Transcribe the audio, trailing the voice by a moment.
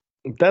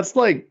That's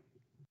like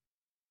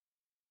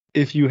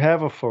if you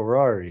have a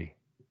Ferrari,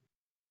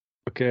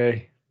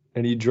 okay,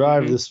 and you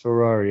drive Hmm. this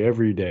Ferrari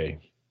every day,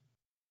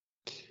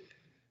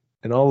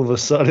 and all of a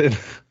sudden,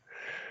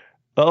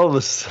 all of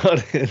a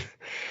sudden,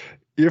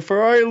 your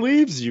Ferrari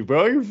leaves you,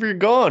 bro. You're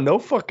gone. No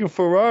fucking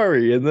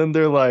Ferrari. And then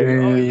they're like,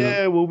 oh Damn.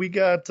 yeah, well we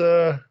got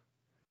a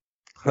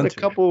Hunter.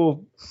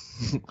 couple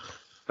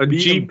A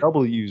Jeep.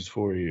 BMWs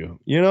for you.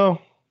 You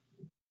know,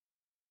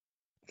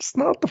 it's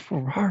not the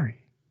Ferrari.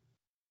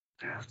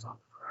 That's not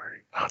Ferrari.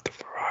 Not the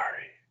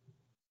Ferrari.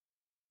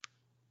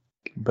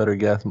 Better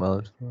gas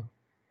mileage.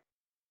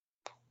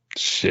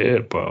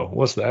 Shit, bro.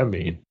 What's that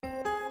mean?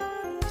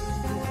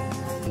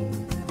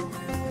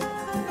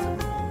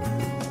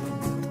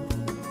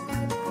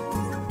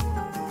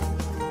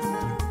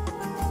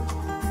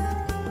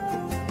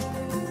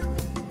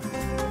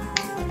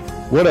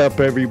 What up,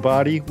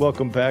 everybody?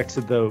 Welcome back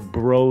to the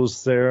Bros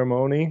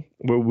Ceremony,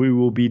 where we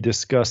will be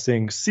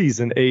discussing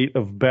season 8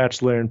 of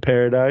Bachelor in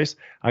Paradise.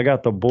 I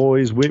got the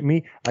boys with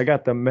me. I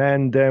got the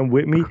man them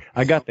with me.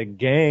 I got the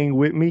gang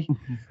with me.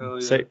 Hell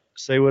yeah.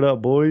 Say what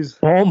up, boys.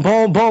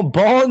 Buongiorno.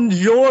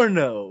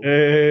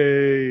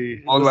 Hey,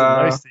 it was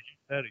Hola. nice to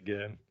hear that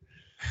again.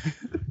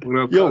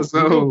 What up, Yo, real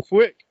Cuzzo?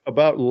 quick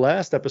about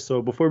last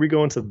episode before we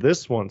go into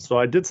this one. So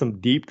I did some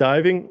deep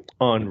diving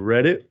on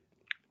Reddit.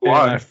 And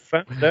I Why?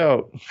 found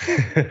out,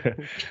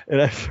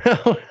 and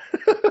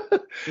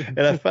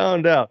I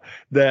found out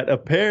that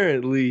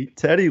apparently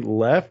Teddy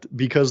left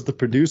because the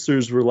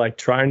producers were like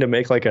trying to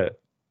make like a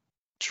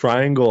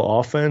triangle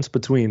offense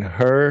between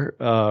her,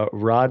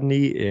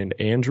 Rodney, and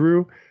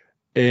Andrew.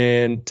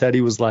 And Teddy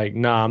was like,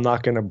 nah, I'm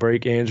not going to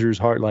break Andrew's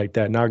heart like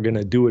that. Not going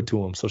to do it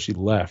to him. So she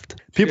left.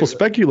 People Yeah.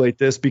 speculate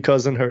this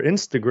because in her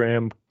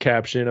Instagram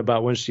caption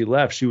about when she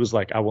left, she was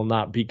like, I will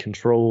not be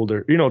controlled,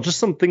 or, just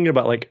something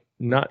about like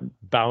not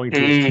bowing to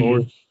his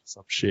authority,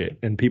 some shit.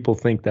 And people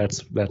think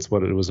that's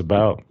what it was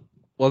about.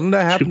 Wasn't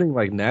that happening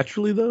like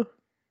naturally though?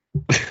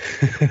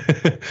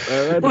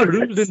 The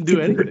producers didn't do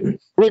anything.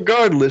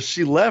 Regardless,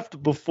 she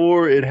left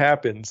before it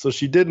happened. So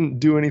she didn't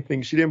do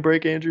anything. She didn't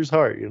break Andrew's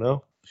heart,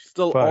 She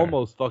still Fire.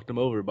 almost fucked him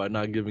over by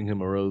not giving him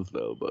a rose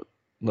though, but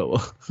no.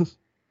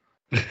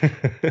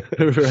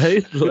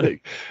 Right?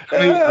 Like,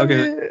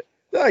 Okay.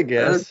 I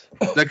guess.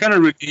 That kind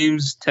of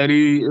redeems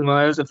Teddy in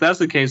my eyes. If that's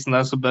the case, then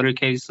that's a better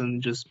case than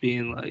just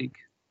being like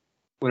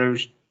whatever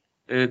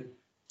it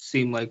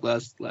seemed like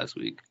last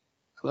week.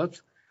 So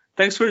that's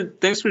thanks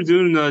for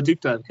doing a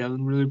deep dive,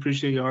 Kevin. Really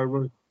appreciate your hard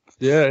work.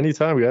 Yeah,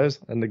 anytime, guys.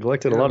 I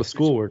neglected a Yeah, lot of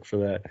schoolwork for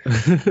that.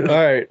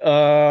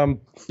 All right.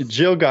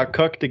 Jill got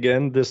cucked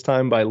again, this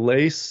time by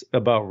Lace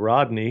about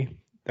Rodney.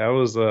 That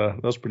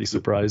was pretty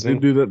surprising.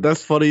 dude,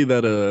 that's funny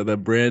that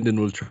that Brandon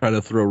was trying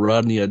to throw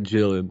Rodney at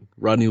Jill, and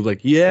Rodney was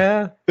like,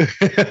 "Yeah,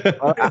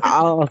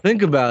 I'll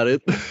think about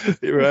it."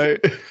 Right?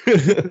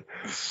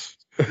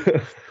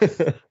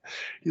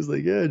 He's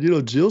like, yeah,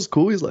 Jill's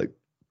cool. He's like,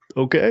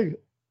 okay.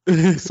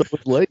 So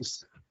with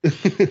Lace.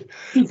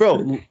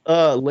 Bro,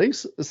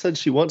 Lace said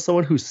she wants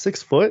someone who's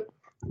 6 foot.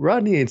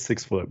 Rodney ain't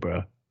 6 foot,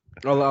 bro.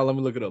 Let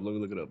me look it up.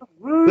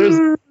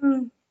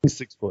 He's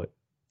 6 foot.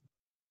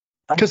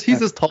 Because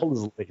he's as tall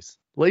as Lace.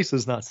 Lace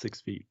is not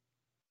 6 feet.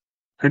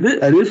 I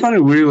did find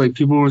it weird. Like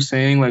people were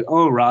saying, like,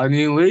 "Oh,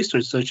 Rodney and Lace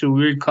are such a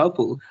weird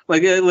couple."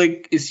 Like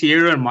is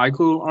Sierra and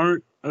Michael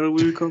aren't a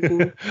weird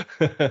couple?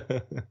 Oh,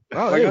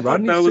 Like, hey, I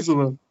thought that was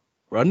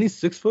Rodney's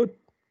 6 foot.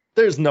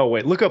 There's no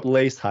way. Look up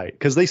Lace height.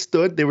 Because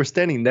they were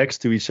standing next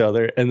to each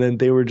other, and then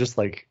they were just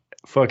like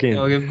fucking.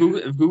 Like if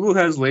Google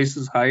has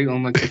Lace's height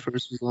on like the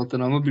first result,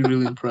 then I'm gonna be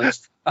really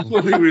impressed. I'm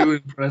gonna be really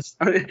impressed.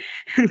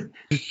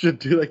 Shit,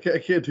 dude, I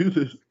can't do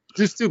this.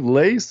 Just do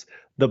Lace,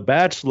 The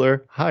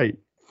Bachelor height.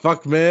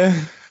 Fuck,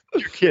 man.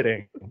 You're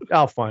kidding.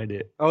 I'll find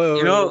it.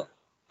 Oh,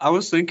 I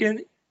was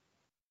thinking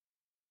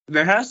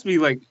there has to be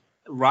like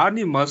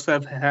Rodney must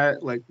have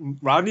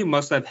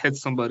hit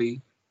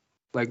somebody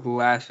like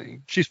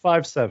laughing. She's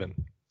 5'7".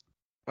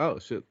 oh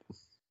shit.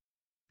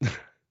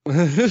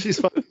 She's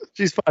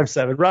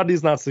 5'7".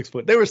 Rodney's not 6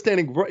 foot. They were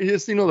standing right.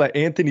 Just that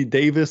Anthony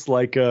Davis,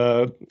 like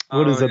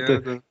what is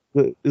it?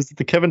 Is it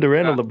the Kevin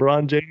Durant or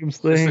LeBron James It's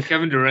thing? the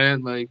Kevin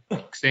Durant like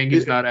saying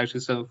he's not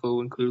actually 7 foot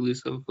when clearly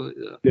 7 foot.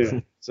 Yeah. Yeah.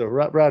 So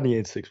Rodney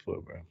ain't 6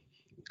 foot, bro.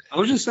 I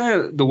was just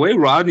saying the way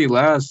Rodney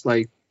laughs,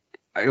 like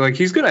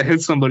he's gonna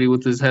hit somebody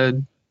with his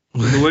head.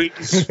 The way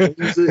he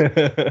swings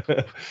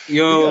it,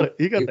 yo,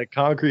 he got that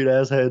concrete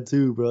ass head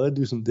too, bro. That'd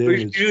do some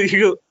damage.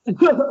 you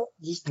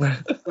just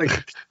like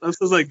that's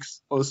just like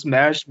a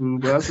smash move,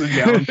 bro. That's a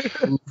down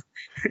move.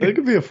 That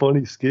could be a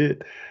funny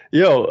skit.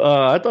 Yo,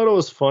 I thought it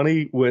was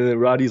funny when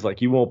Roddy's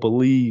like, "You won't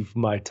believe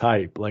my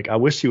type." Like, I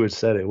wish he would have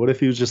said it. What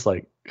if he was just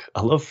like,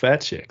 "I love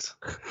fat chicks."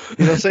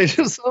 You know what I'm saying?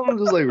 Just something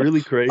just like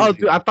really crazy. Oh,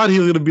 dude, I thought he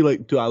was gonna be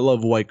like, "Dude, I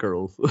love white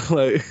girls."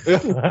 Like,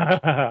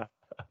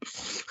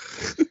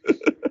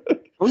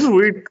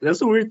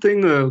 That's a weird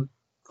thing to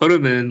put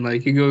him in.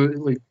 Like he goes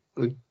like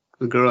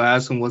the girl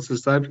asks him what's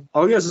his type.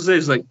 All he has to say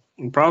is like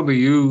probably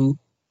you,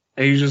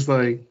 and he's just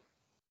like,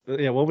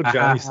 yeah. What would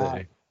Johnny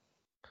say?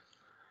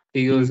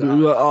 He goes,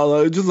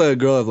 just like a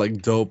girl that's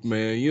like dope,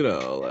 man. You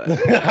know, like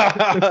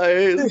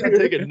Hey, this guy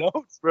taking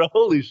notes, bro.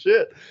 Holy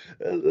shit,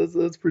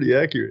 that's pretty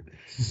accurate,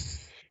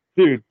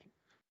 dude.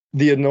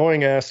 The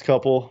annoying ass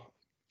couple.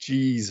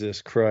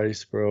 Jesus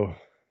Christ, bro.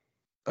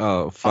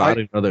 I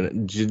didn't know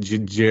that.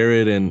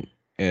 Jared and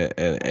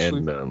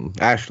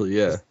Ashley,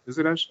 yeah. Is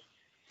it Ashley?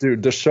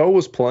 Dude, the show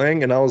was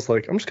playing, and I was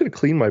like, I'm just gonna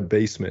clean my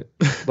basement.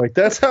 Like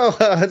that's how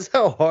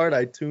hard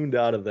I tuned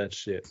out of that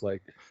shit.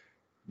 Like,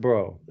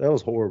 bro, that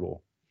was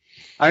horrible.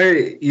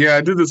 I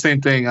did the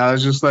same thing. I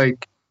was just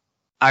like,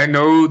 I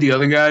know the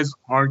other guys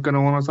aren't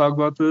gonna want to talk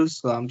about this,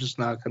 so I'm just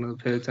not gonna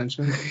pay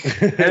attention.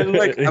 And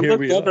like, I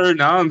look up every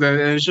now and then,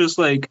 and it's just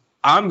like,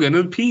 I'm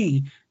gonna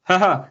pee.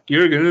 Haha,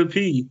 you're gonna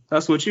pee.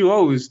 That's what you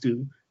always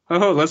do.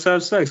 Oh, let's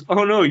have sex.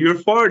 Oh no, you're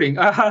farting.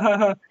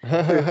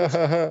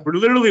 We're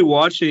literally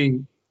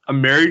watching a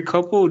married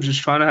couple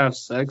just trying to have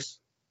sex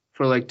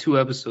for like 2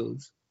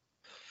 episodes.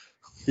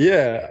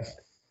 Yeah.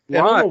 I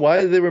don't know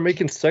why they were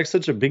making sex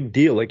such a big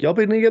deal. Like, y'all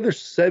been together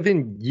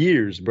 7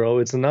 years, bro.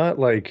 It's not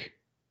like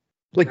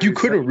you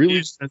couldn't really.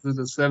 It's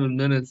 7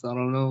 minutes. I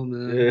don't know,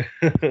 man.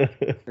 Yeah.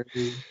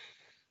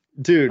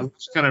 Dude, I'm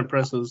just kind of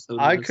impressed with this.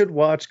 I could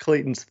watch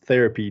Clayton's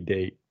therapy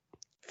date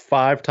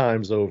 5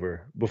 times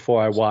over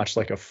before I watched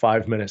like a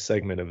 5-minute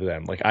segment of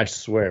them. Like, I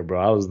swear, bro,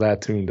 I was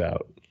that tuned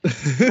out.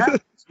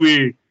 It's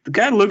weird. The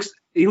guy looks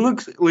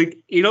like,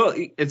 you know,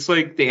 it's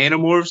like the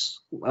Animorphs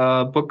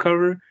book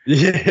cover.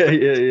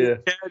 Yeah.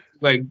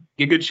 Like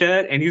Giga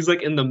Chad, and he's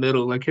like in the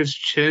middle. Like his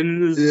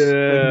chin is.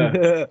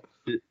 Yeah.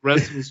 The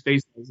rest of his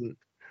face doesn't.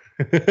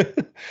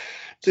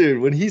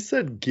 Dude, when he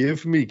said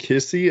 "give me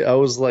kissy," I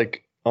was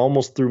like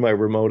almost threw my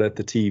remote at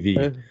the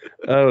TV.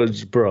 I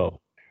was,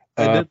 bro.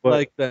 I did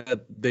like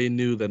that they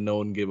knew that no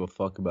one gave a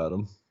fuck about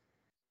him.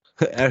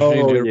 Ashley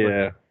and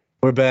Jared,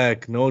 we're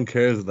back. No one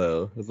cares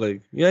though. It's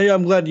like, yeah,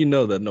 I'm glad you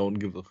know that no one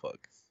gives a fuck.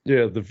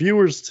 Yeah, the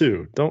viewers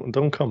too.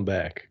 Don't come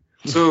back.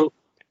 So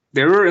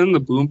they were in the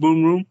boom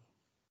boom room.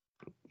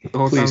 The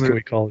whole Please, time can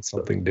we call it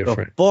something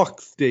different? The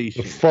fuck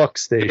station. The fuck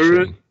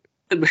station.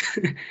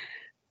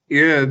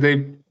 Yeah,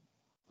 they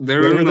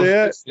where were were in they the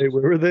at? Hey,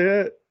 where were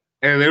they at?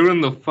 And they were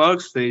in the fuck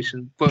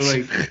station. But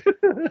like,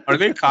 are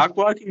they cock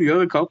blocking the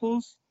other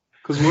couples?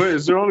 Because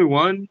is there only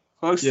one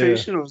fuck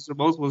station, or is there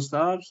multiple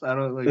stops? I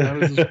don't like. How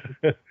does this...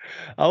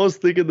 I was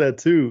thinking that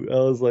too. I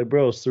was like,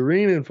 bro,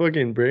 Serene and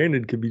fucking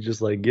Brandon could be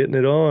just like getting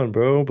it on,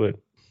 bro, but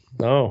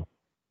no.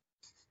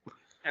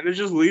 And they're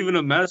just leaving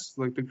a mess.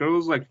 Like the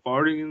girl's like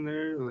farting in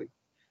there, like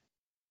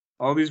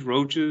all these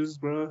roaches,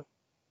 bro.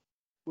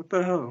 What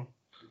the hell?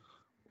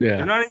 Yeah.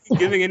 They're not even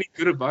giving any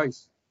good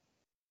advice.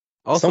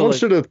 Also, someone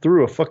should have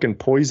threw a fucking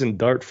poison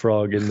dart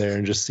frog in there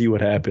and just see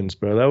what happens,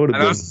 bro. That would have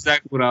been. That's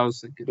exactly what I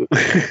was thinking.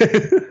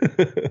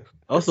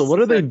 Also, what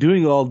are they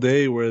doing all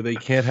day where they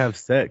can't have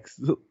sex?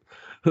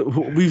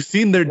 We've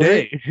seen their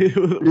day.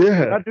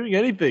 They're not doing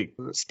anything.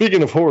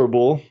 Speaking of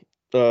horrible,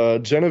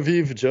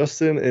 Genevieve,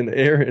 Justin, and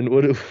Aaron,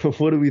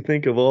 what do we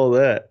think of all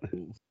that?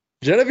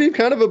 Genevieve,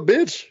 kind of a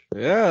bitch.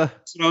 Yeah,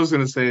 that's what I was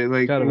gonna say.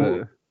 Like,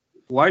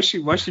 why is she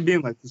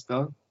being like this,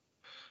 dog?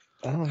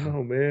 I don't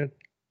know, man.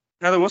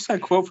 Tyler, what's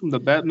that quote from the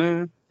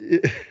Batman?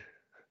 This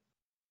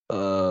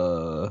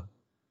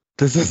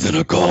isn't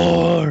a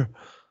car.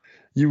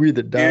 You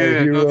either die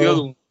a hero. No, the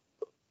other one.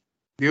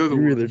 The other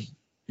one.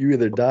 You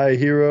either die a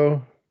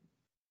hero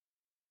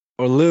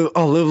or live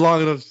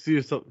long enough to see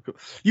yourself.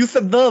 You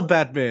said the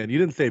Batman. You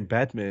didn't say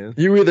Batman.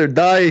 You either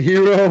die a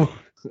hero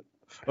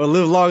or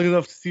live long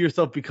enough to see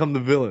yourself become the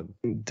villain.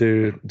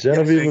 Dude,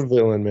 Genevieve a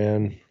villain,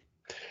 man.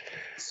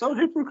 So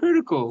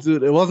hypocritical.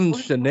 Dude, it wasn't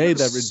Shanae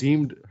that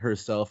redeemed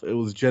herself. It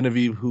was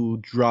Genevieve who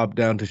dropped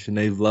down to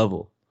Shanae's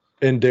level.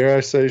 And dare I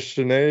say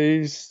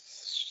Shanae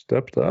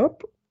stepped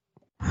up?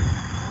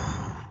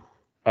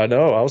 I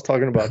know. I was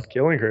talking about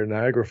killing her in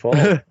Niagara Falls.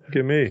 Look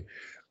at me.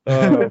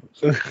 Yeah,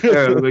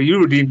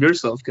 you redeemed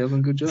yourself,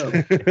 Kevin. Good job.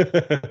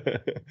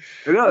 It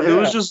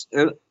was just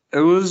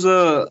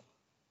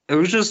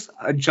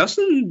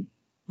Justin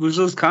was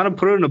just kind of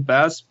put her in a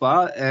bad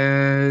spot,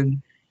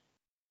 and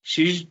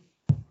she's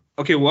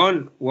okay.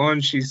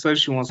 One, she says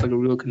she wants like a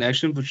real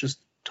connection, but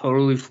just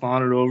totally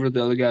flaunted over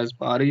the other guy's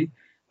body.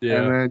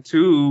 Yeah. And then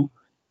 2,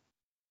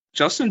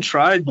 Justin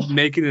tried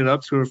making it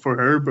up to her for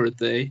her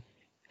birthday,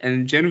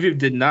 and Genevieve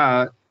did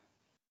not.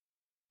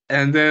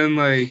 And then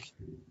like,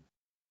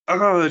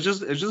 it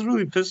just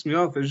really pissed me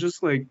off. It's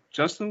just like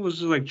Justin was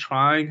just like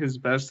trying his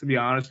best to be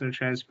honest and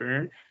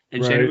transparent,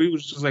 and Genevieve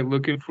was just like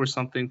looking for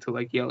something to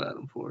like yell at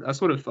him for.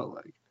 That's what it felt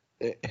like.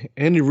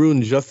 And he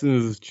ruined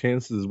Justin's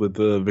chances with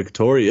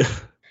Victoria.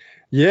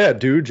 Yeah,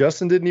 dude.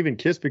 Justin didn't even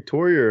kiss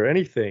Victoria or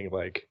anything.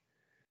 Like,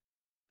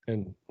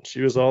 and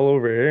she was all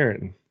over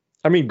Aaron.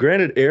 I mean,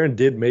 granted, Aaron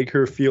did make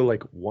her feel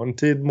like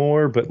wanted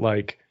more, but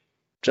like,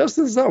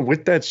 Justin's not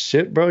with that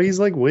shit, bro. He's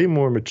like way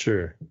more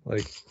mature.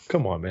 Like,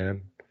 come on,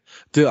 man.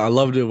 Dude, I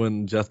loved it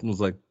when Justin was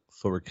like,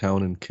 so we're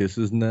counting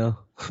kisses now.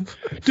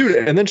 Dude,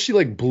 and then she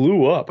like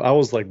blew up. I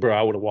was like, bro,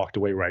 I would have walked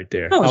away right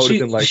there. I would have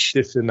been like,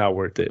 this is not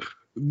worth it.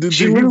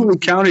 She literally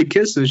counted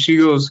kisses. She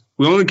goes,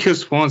 we only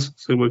kissed once,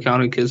 so we're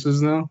counting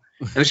kisses now.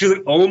 And she's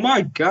like, "Oh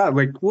my god,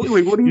 like what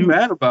are you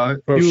mad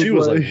about?" Bro, he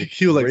was like,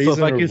 so if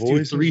raising I her kissed you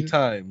voice and 3 shit.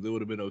 times, it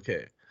would have been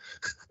okay.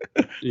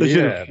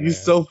 Yeah, He's man.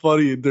 so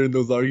funny during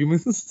those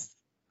arguments.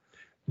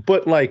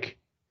 But like,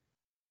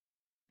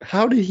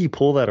 how did he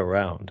pull that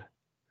around?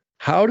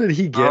 How did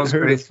he get was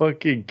her crazy. to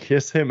fucking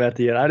kiss him at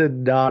the end? I did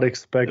not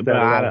expect that.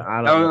 I at don't, all.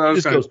 I That don't know. was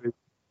Just kinda goes, crazy.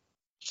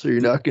 so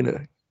you're not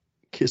gonna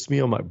kiss me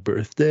on my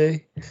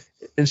birthday?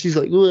 And she's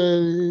like, well,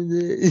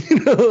 you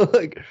know,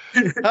 like,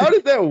 how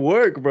did that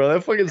work, bro?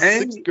 That fucking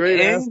sixth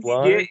grade ass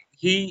line.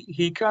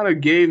 He kind of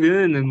gave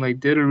in and like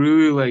did a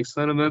really like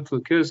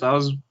sentimental kiss. I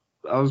was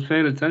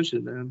paying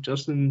attention, man.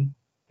 Justin,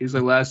 he's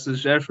like last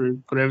ditch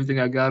effort, put everything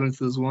I got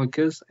into this one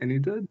kiss, and he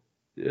did.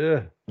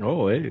 Yeah.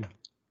 Oh, hey.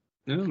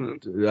 Yeah, man.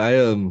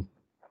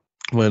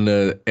 I when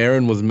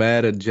Aaron was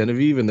mad at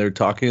Genevieve and they're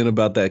talking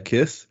about that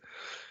kiss,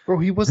 Bro,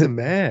 he wasn't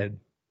mad.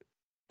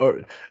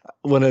 or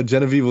when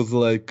Genevieve was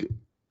like,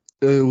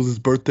 it was his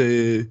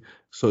birthday,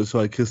 so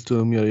I kissed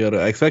him, yada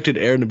yada. I expected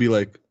Aaron to be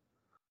like,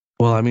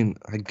 well, I mean,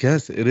 I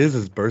guess it is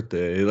his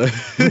birthday.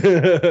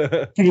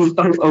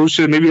 Oh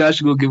shit, maybe I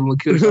should go give him a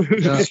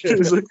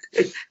kiss.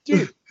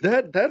 Dude,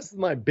 that's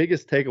my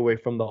biggest takeaway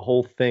from the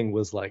whole thing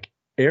was like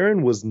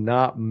Aaron was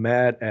not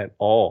mad at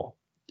all.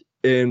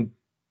 And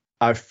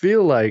I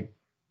feel like,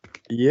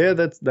 yeah,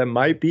 that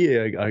might be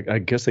I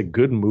guess a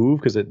good move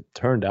because it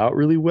turned out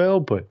really well,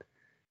 but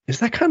is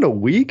that kind of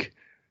weak?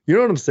 You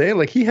know what I'm saying?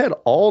 Like he had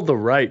all the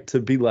right to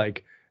be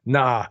like,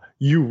 nah,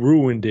 you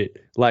ruined it.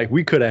 Like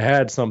we could have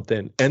had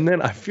something. And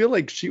then I feel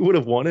like she would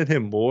have wanted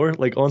him more,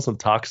 like on some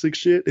toxic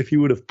shit if he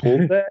would have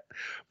pulled that.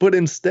 But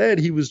instead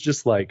he was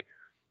just like,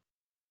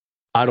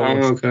 I don't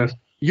want okay.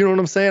 you know what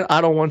I'm saying?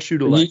 I don't want you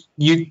to like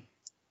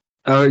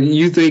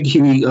you think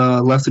he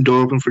left the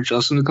door open for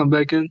Justin to come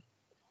back in?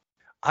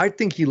 I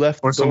think he left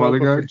Or the some door other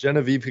open for guy?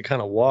 Genevieve to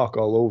kind of walk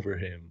all over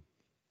him.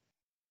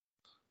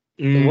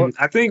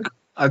 I think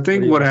do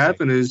you what think?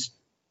 happened is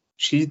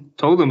she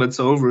told him it's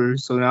over.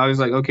 So now he's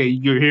like, okay,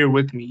 you're here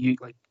with me.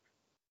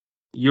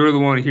 You're the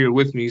one here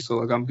with me. So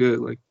like I'm good.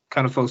 Like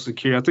kind of felt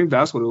secure. I think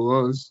that's what it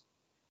was.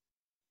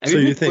 And So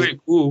he you didn't play think-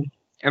 it cool.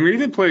 I mean, he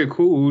didn't play it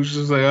cool. He was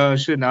just like, oh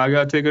shit, now I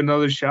gotta take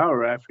another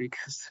shower after he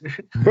kissed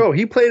her. Bro,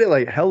 he played it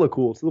like hella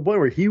cool to the point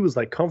where he was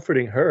like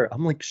comforting her.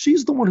 I'm like,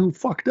 she's the one who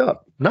fucked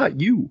up, not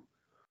you.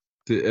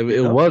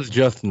 It was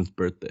Justin's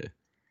birthday.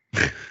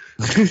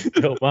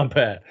 No, my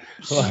bad.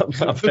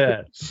 My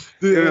bad.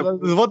 Dude,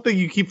 there's one thing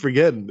you keep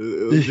forgetting.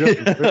 It was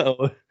Justin's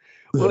birthday.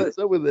 What is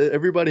up with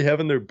everybody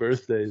having their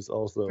birthdays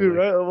also? Dude,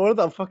 like- right? What are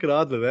the fucking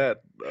odds of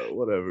that?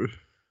 Whatever.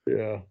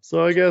 Yeah.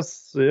 So I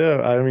guess,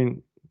 yeah, I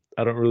mean,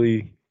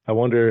 I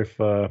wonder if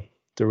the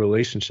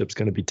relationship's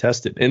going to be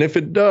tested. And if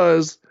it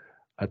does,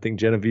 I think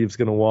Genevieve's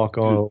going to walk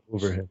all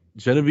over him.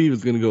 Genevieve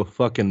is gonna go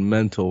fucking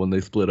mental when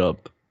they split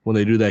up. When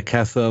they do that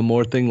Casa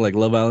Amor thing like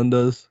Love Island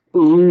does.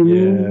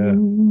 Yeah.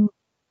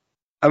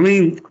 I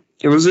mean,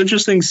 it was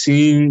interesting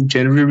seeing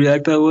Genevieve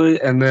react that way,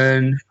 and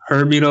then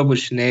her meet up with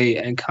Shanae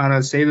and kind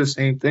of say the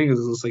same thing.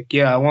 It's like,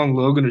 yeah, I want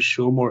Logan to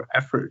show more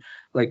effort.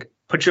 Like,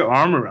 put your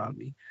arm around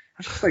me.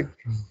 I'm just like,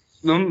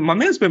 my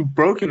man's been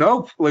broken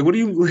up. Like, what do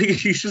you like?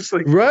 He's just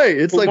like, Right.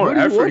 It's like, more what do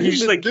you effort. want him He's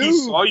just to like, do? he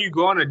saw you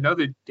go on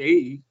another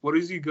date. What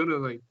is he gonna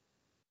like?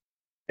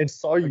 And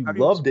saw you how do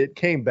you- loved it,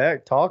 came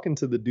back talking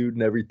to the dude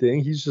and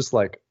everything. He's just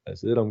like,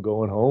 that's it, I'm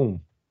going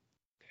home.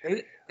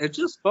 It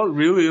just felt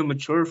really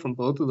immature from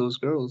both of those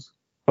girls.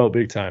 Oh,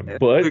 big time.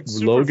 But Like,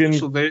 Logan,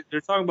 superficial.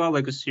 They're talking about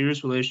like a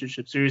serious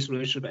relationship,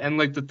 and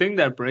like the thing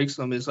that breaks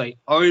them is like,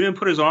 oh, he didn't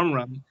put his arm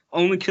around me,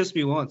 only kissed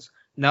me once,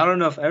 not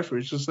enough effort.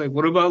 It's just like,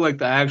 what about like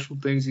the actual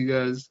things you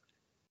guys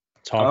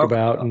talk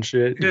about and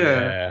shit.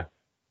 Yeah.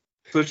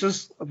 So it's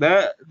just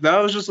that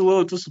was just a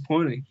little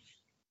disappointing.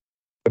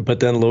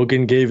 But then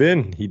Logan gave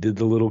in. He did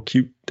the little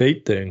cute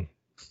date thing.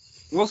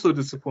 Also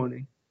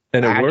disappointing.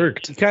 And it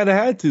worked. He kind of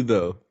had to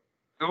though.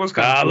 It was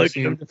kind of Look at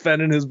him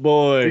defending his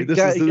boy.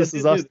 This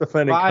is us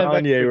defending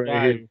Kanye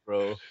right here.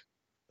 bro.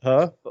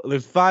 Huh?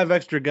 There's 5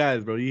 extra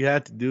guys, bro. You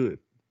had to do it.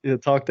 Yeah,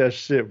 talk that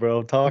shit,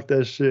 bro. Talk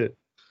that shit.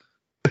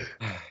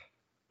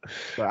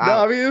 But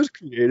I mean, it was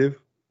creative.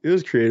 It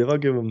was creative. I'll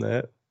give him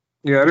that.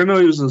 Yeah, I didn't know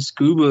he was a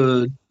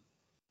scuba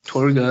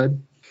tour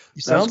guide.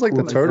 He sounds like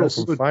cool, the I turtle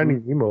guess. from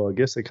Finding Nemo. I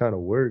guess it kind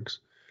of works.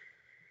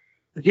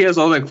 He has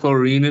all that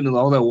chlorine and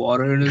all that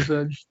water in his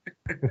head.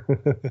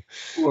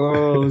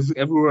 Whoa,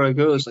 everywhere I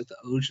go, it's like the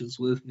ocean's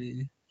with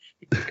me.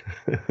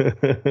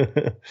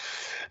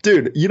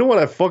 Dude, you know what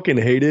I fucking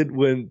hated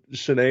when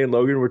Shanae and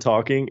Logan were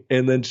talking,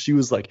 and then she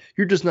was like,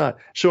 "You're just not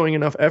showing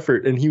enough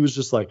effort," and he was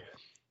just like,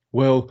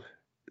 "Well,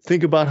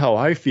 think about how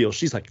I feel."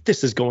 She's like,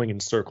 "This is going in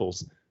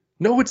circles."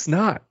 No, it's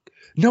not.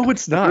 No,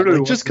 it's not. Literally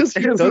Like, just because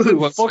he wasn't. It literally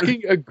doesn't wasn't.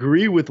 fucking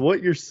agree with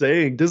what you're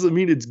saying doesn't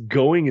mean it's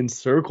going in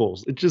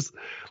circles. It just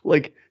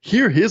like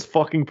hear his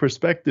fucking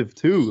perspective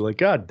too. Like,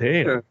 god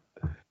damn.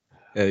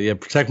 Yeah,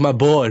 protect my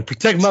boy.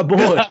 Protect my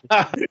boy.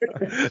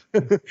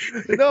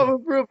 No,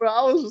 but bro,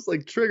 I was just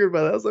like triggered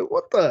by that. I was like,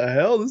 what the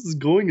hell? This is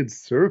going in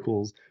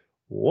circles.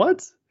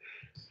 What?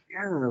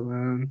 Yeah,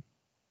 man.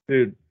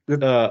 Dude,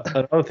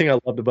 Another thing I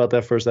loved about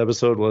that first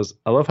episode was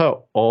I love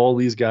how all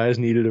these guys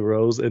needed a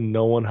rose and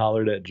no one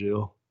hollered at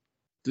Jill.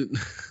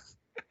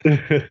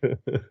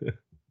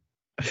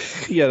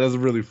 Yeah, that's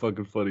really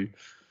fucking funny.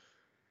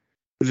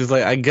 It's just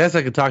like, I guess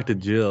I could talk to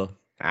Jill.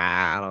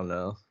 I don't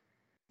know.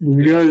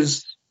 Did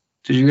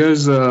you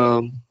guys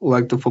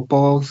like the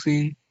football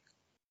scene?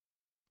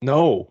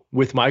 No,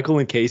 with Michael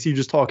and Casey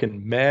just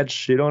talking mad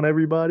shit on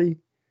everybody.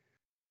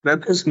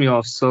 That pissed me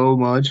off so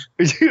much.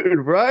 Dude,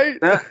 right?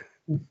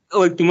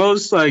 Like the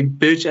most like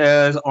bitch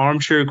ass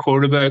armchair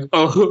quarterback.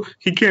 Oh,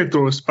 he can't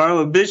throw a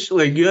spiral. Bitch,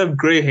 like you have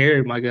gray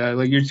hair, my guy.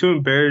 Like you're too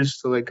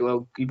embarrassed to like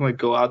you might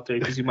go out there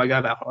because you might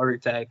have a heart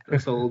attack.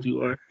 That's how old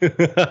you are.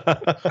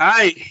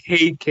 I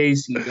hate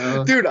Casey,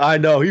 though. Dude, I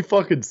know he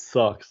fucking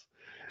sucks.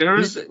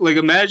 There's like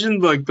imagine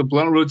like the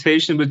blunt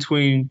rotation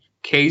between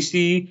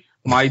Casey,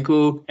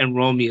 Michael, and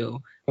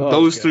Romeo.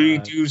 Those three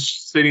dudes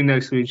sitting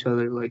next to each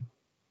other, like.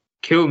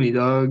 Kill me,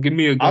 dog. Give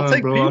me a gun, I'll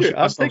take bro. Peter.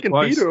 I'm taking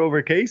Peter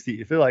over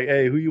Casey. If they're like,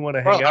 hey, who you want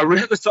to hang out I'd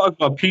rather talk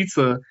about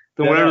pizza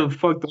than whatever the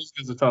fuck those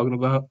guys are talking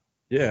about.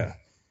 Yeah.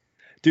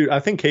 Dude, I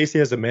think Casey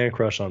has a man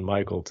crush on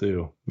Michael,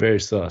 too. Very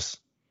sus.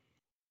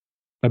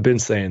 I've been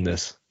saying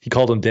this. He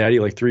called him daddy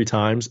like 3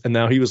 times, and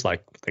now he was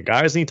like, the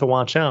guys need to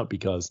watch out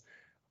because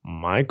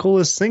Michael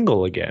is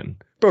single again.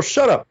 Bro,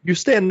 shut up. You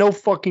stand no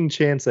fucking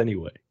chance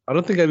anyway. I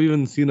don't think I've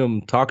even seen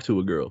him talk to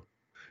a girl.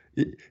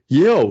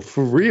 Yo,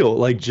 for real.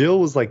 Like Jill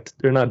was like,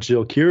 or not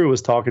Jill, Kira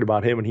was talking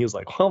about him, and he was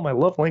like, well, my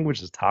love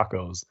language is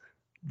tacos.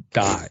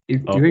 Die. You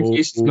think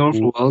Casey's going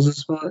for Wells'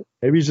 spot?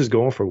 Maybe he's just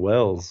going for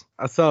Wells.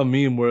 I saw a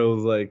meme where it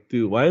was like,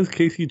 dude, why is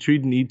Casey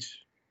treating each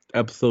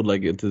episode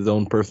like it's his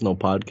own personal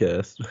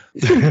podcast?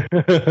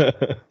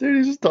 Dude,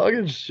 he's just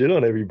talking shit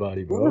on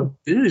everybody, bro.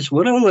 Dude,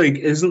 what are like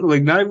isn't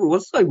like not even,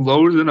 what's like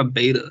lower than a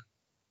beta?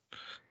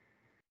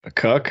 A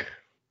cuck?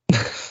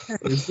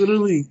 It's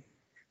literally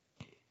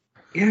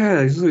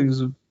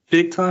he's a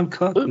big time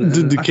cuck.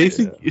 Dude,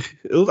 Casey,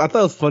 I thought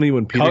it was funny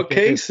when Peter. Cuck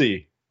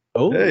Casey.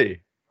 Oh,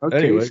 hey.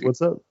 Anyway, Casey.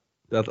 What's up?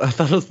 I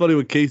thought it was funny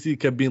when Casey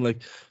kept being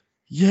like,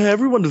 "Yeah,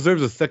 everyone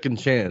deserves a second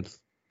chance."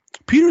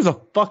 Peter's a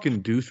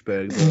fucking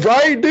douchebag,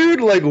 right,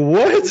 dude? Like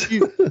what?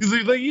 He's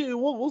like, "Yeah,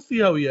 we'll see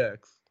how he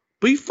acts,"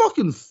 but he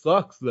fucking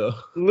sucks, though.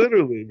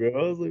 Literally, bro.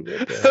 I was like,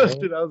 "What the hell?"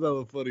 Shit, that was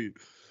hella funny.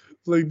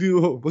 Like,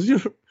 dude,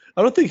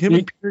 I don't think him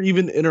and Peter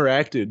even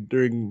interacted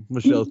during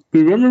Michelle's.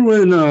 Remember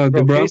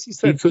when Casey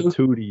said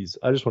patooties?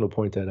 I just want to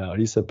point that out.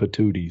 He said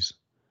patooties.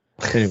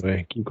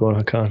 Anyway, keep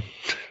going, Hakan.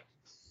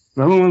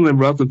 Remember when they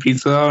brought the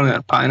pizza out and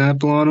had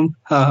pineapple on them?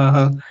 Ha ha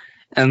ha.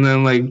 And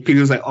then like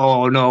Peter's like,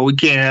 "Oh no, we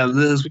can't have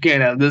this. We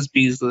can't have this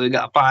pizza. It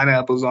got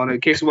pineapples on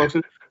it." Casey walks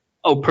in.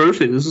 Oh,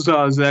 perfect. This is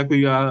how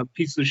exactly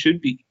pizza should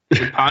be.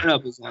 With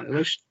pineapples on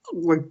it.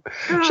 Like,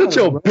 shut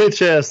your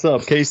bitch ass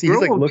up, Casey. He's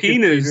like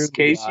looking penis,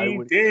 Casey.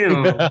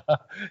 Damn.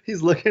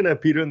 He's looking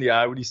at Peter in the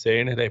eye when he's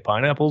saying it. Hey,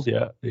 pineapples?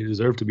 Yeah, they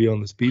deserve to be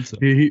on this pizza.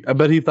 I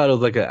bet he thought it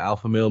was like an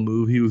alpha male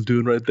move he was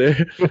doing right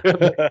there.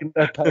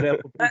 That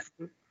pineapple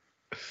pizza.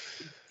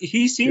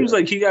 He seems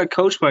like he got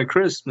coached by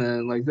Chris,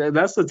 man. Like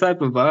that's the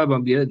type of vibe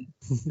I'm getting.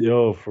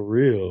 Yo, for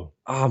real.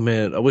 Oh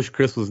man, I wish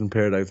Chris was in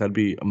Paradise. That'd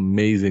be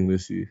amazing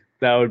this year.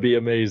 That would be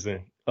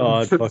amazing. Oh,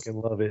 I'd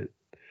fucking love it.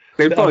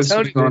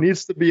 There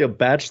needs to be a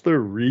Bachelor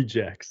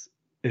rejects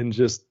and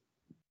just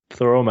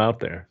throw them out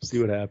there. See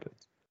what happens.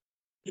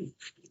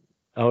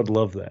 I would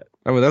love that.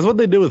 I mean, that's what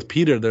they did with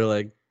Peter. They're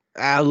like,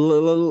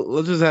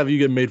 let's just have you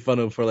get made fun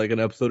of for like an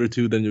episode or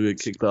two, then you get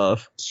kicked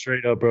off.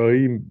 Straight up, bro.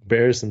 He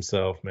embarrassed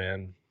himself,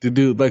 man.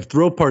 Dude, like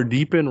throw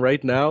Pardeep in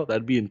right now.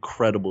 That'd be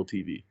incredible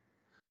TV.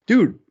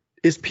 Dude,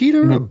 is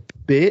Peter a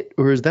bit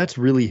or is that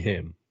really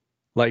him?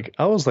 Like,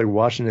 I was like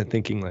watching it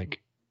thinking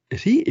like,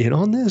 is he in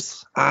on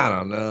this? I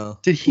don't know.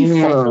 Did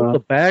he fuck the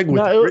bag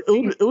with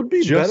it would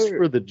be just better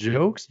for the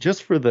jokes,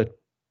 just for the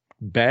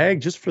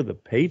bag, just for the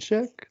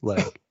paycheck?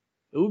 Like,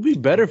 it would be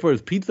better for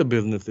his pizza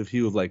business if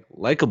he was like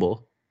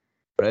likable,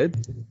 right?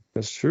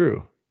 That's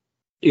true.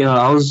 Yeah,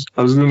 I was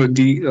doing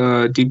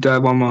a deep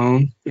dive on my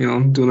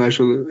own, doing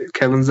actual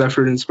Kevin's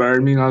effort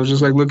inspired me. And I was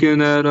just like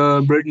looking at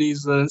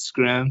Brittany's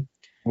Instagram.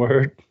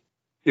 Word.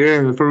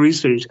 Yeah, for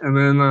research. And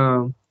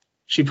then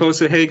she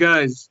posted, "Hey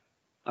guys,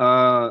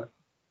 don't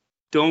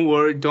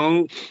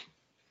worry,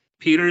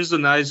 Peter's a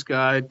nice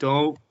guy.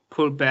 Don't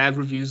put bad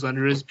reviews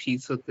under his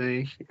pizza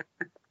thing."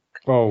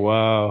 Oh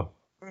wow.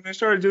 And I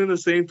started doing the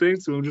same thing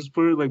to him, just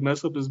put it like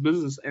mess up his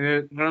business. And I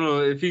don't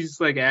know if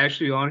he's like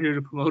actually on here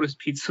to promote his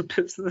pizza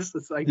business.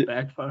 It's like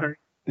backfiring.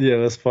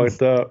 Yeah, that's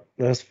fucked up.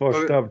 That's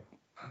fucked up.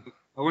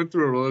 I went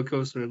through a roller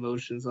coaster of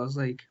emotions. I was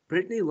like,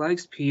 Brittany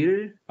likes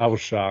Peter. I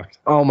was shocked.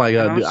 Oh my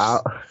god, dude!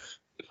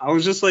 I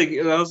was just like,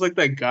 I was like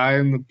that guy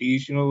on the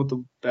beach, with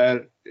the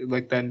bad,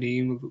 like that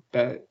meme of the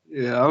bad.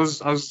 Yeah, I was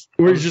just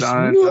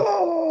dying.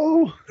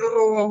 No.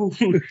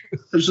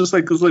 It's just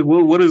like,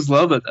 what is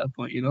love at that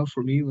point?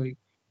 For me, like.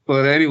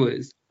 But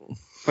anyways,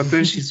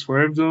 then she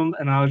swerved him,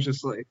 and I was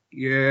just like,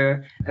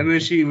 yeah. And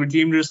then she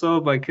redeemed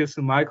herself by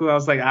kissing Michael. I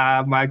was like,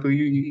 Michael,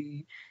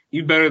 you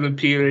better than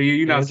Peter.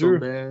 You're not Andrew?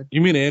 so bad.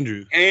 You mean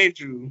Andrew?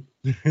 Andrew.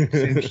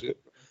 Same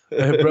shit.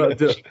 Hey, bro,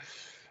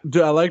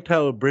 Dude, I liked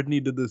how Brittany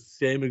did the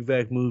same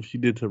exact move she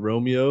did to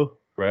Romeo.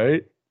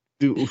 Right?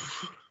 Dude,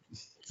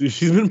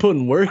 she's been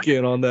putting work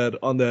in on that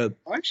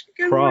Why she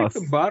get cross.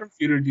 like the bottom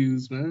feeder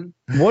dudes, man?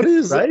 What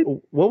is Right?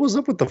 what was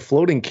up with the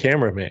floating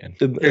cameraman?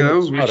 Yeah, that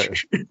was weird.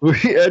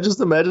 I just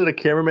imagine a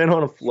cameraman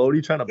on a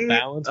floaty trying to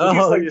balance. Oh,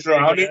 He's like yeah.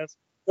 drowning.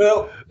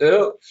 Well.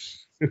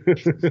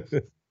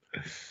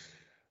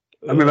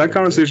 I mean, that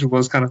conversation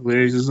was kind of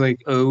hilarious. It's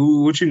like,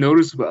 oh, what you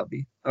notice about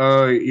me?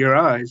 Your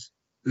eyes.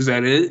 Is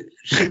that it?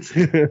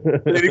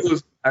 And he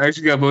goes, I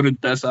actually got voted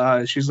best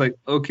eyes. She's like,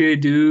 okay,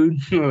 dude.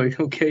 I'm like,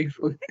 okay.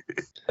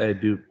 Hey,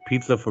 dude,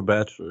 pizza for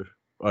bachelor.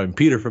 I mean,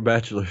 Peter for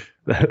bachelor.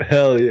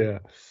 Hell yeah.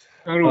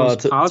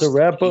 To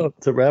wrap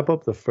up.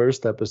 up the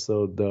first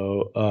episode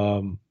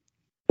though,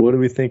 what do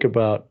we think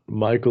about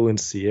Michael and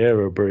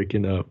Sierra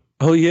breaking up?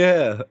 Oh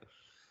yeah.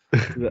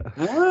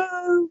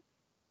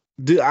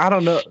 Dude, I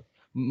don't know.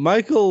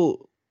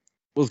 Michael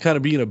was kind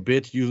of being a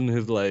bitch using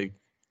his like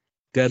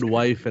dead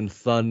wife and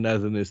son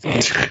as an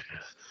excuse,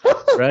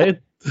 right?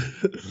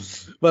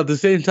 But at the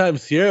same time,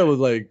 Sierra was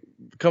like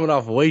coming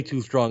off way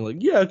too strong. Like,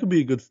 yeah, I could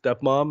be a good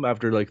stepmom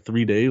after like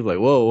 3 days. Like,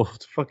 whoa,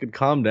 fucking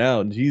calm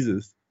down,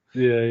 Jesus.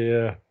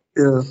 Yeah.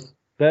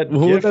 That What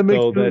would gift that make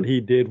though you- that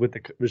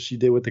she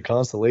did with the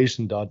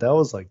constellation dot, that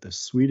was like the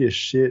sweetest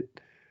shit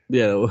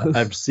Yeah,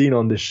 I've seen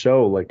on this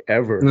show like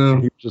ever. No.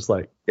 He was just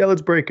like, yeah,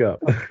 let's break up.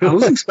 I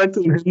was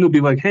expecting him to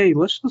be like, hey,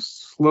 let's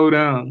just slow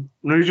down.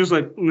 And he's just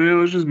like, no,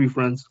 let's just be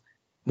friends.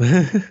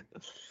 And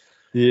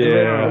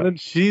Yeah. then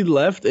she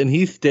left and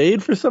he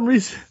stayed for some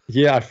reason.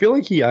 Yeah, I feel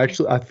like he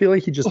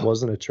just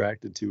wasn't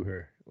attracted to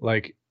her.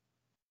 Like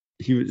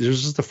there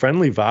was just a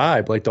friendly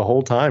vibe like the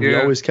whole time. He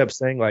Yeah. always kept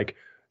saying like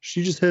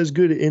she just has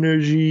good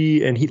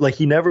energy, and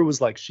he never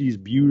was like she's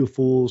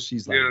beautiful,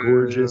 she's like Yeah,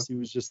 gorgeous. He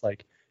was just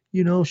like,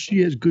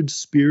 she has good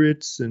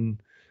spirits, and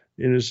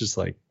it's just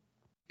like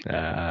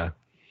I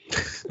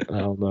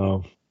don't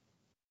know.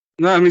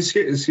 No, I mean,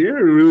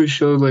 Sierra really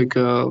showed like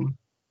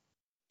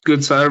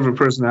good side of her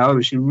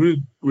personality. She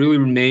really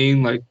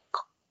remained like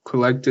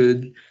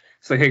collected.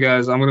 It's like, hey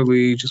guys, I'm gonna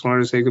leave. Just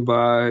wanted to say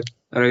goodbye.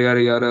 Yada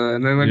yada yada.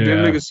 And then like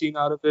didn't make a scene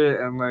out of it,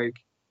 and like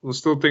was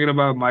still thinking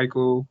about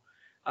Michael.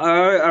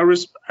 I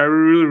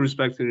really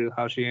respected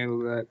how she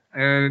handled that,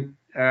 and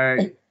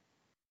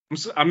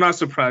I'm not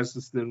surprised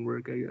this didn't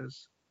work. I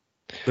guess.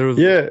 There was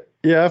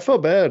Yeah, I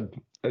felt bad.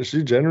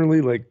 She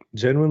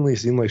genuinely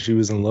seemed like she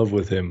was in love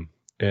with him,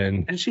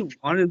 and she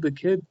wanted the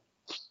kid.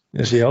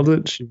 yeah, she held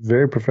it. She's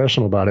very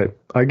professional about it.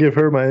 I give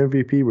her my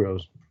MVP,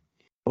 bros,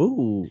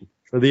 Ooh.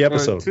 for the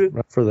episode, two-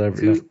 not for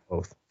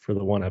both, for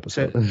the one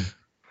episode.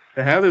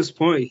 To have this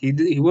point,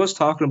 he was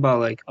talking about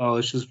like, oh,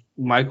 it's just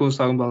Michael was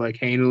talking about like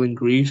handling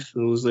grief. It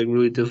was like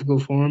really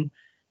difficult for him,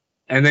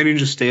 and then he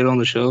just stayed on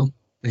the show.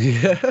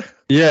 Yeah.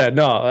 Yeah,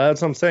 no, that's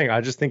what I'm saying.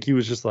 I just think he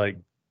was just like,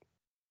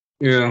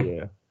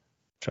 Yeah.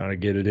 trying to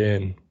get it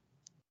in.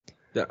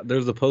 Yeah,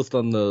 there's a post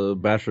on the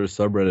Bachelor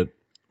subreddit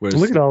where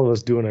Look at all of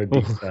us doing our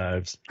deep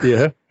dives.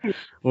 Yeah.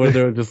 where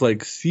they're just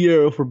like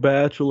Sierra for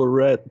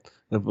Bachelorette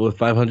with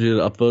 500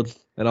 upvotes,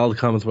 and all the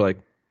comments were like,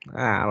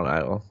 I don't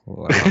know.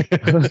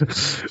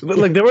 But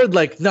like they were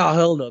like, no,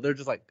 hell no. They're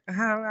just like, I'm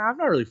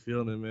not really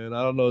feeling it, man.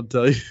 I don't know what to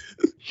tell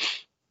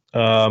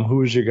you. Who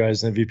was your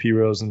guys' MVP,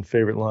 Rose, and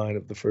favorite line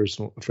of the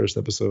first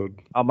episode?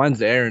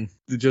 Mine's Aaron.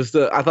 Just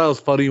I thought it was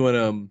funny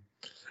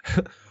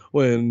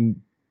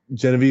when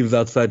Genevieve was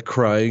outside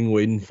crying,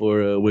 waiting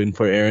for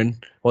Aaron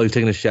while he's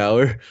taking a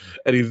shower,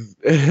 and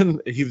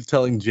he's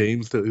telling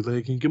James to, he's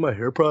like, can you get my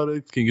hair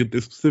products? Can you get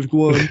this specific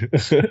one? And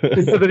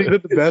then he's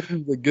at the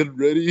bathroom like getting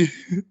ready.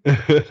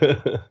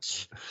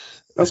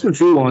 That's what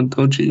you want,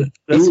 don't you?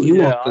 You want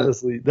that.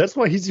 Honestly, that's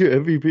why he's your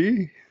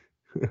MVP.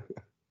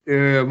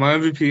 Yeah, my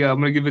MVP, I'm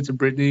gonna give it to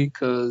Brittany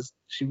because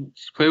she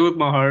played with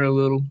my heart a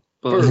little.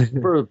 But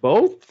For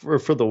both, or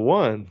for the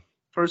one?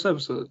 first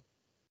episode,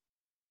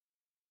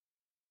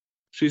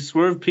 she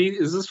swerved Pete.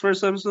 Is this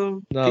first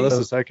episode? No, Pete? that's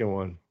the second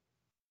one.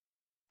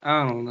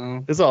 I don't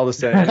know. It's all the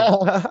same.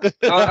 I'll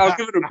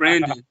give it to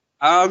Brandon.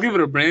 I'll give it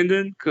to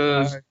Brandon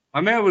because my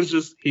man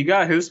was he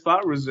got his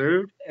spot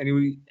reserved, and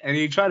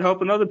he tried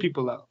helping other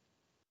people out.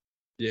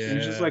 Yeah. He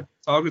was just like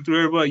talking through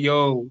everybody.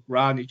 Yo,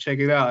 Rodney, check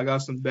it out. I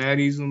got some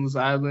baddies on this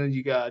island.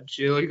 You got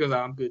chill. He goes,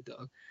 I'm good,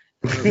 dog.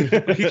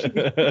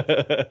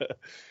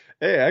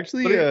 Hey,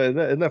 actually,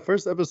 in that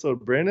first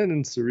episode, Brandon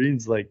and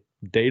Serene's like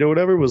date or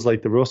whatever was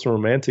like the most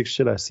romantic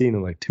shit I've seen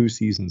in like 2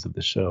 seasons of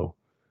the show.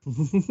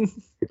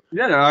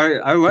 Yeah,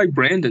 I like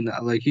Brandon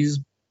now. Like he's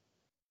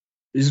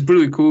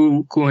pretty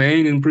cool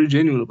hang and pretty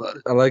genuine about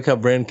it. I like how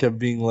Brandon kept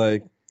being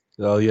like,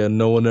 oh yeah,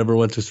 no one ever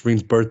went to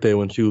Serene's birthday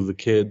when she was a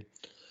kid.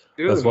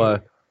 Yeah. That's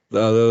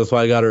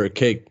why I got her a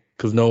cake,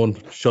 because no one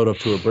showed up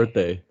to her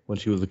birthday when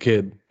she was a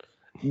kid.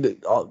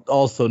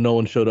 Also, no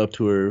one showed up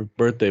to her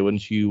birthday when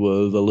she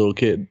was a little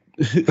kid.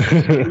 He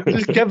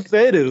just kept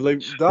saying it.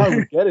 Like, dog,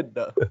 we get it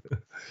now.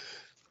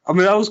 I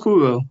mean, that was cool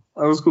though.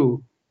 That was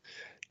cool.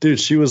 Dude,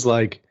 she was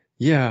like,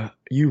 yeah,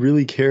 you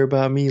really care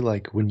about me.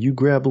 Like when you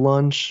grab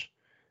lunch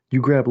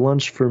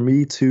for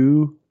me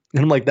too.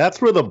 And I'm like, that's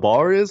where the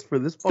bar is for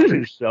this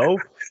fucking show?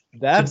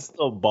 That's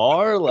the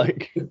bar?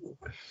 Like,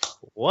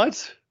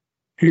 what?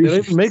 They don't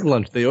even make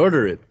lunch. They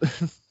order it.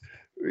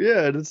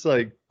 Yeah, and it's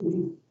like,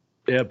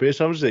 yeah,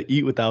 bitch, I'm just gonna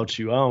eat without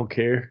you. I don't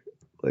care.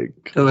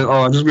 Like, They're like, oh,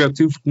 I'll just grab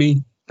 2 for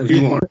me if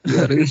you want.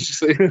 Yeah, they just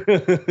say,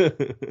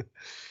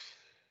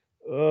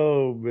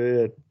 oh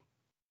man,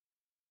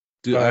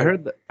 Dude, I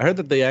heard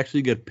that they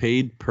actually get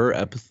paid per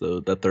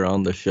episode that they're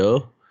on the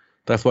show.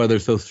 That's why they're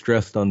so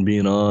stressed on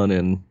being on.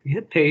 And you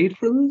get paid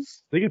for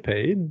this? they get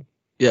paid.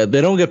 yeah,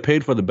 they don't get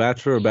paid for the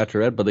Bachelor or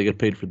Bachelorette, but they get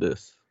paid for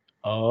this.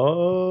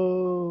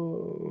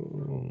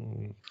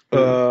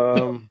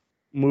 Oh.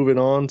 Moving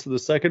on to the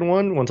second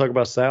one. Want to talk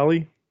about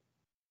Sally?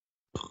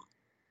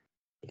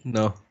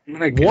 No,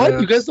 Like,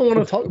 What? You guys don't want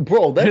to talk,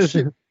 bro? That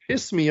shit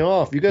pissed me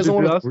off. You guys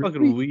don't dude, want that's to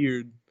fucking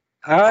weird.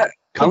 I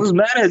was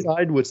mad at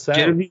side with Sally.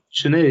 Genevieve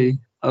Shanae.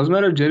 I was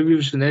mad at Genevieve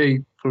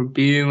Shanae for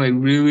being like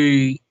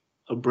really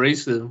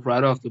abrasive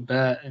right off the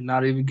bat and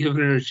not even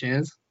giving her a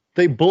chance.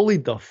 They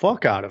bullied the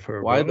fuck out of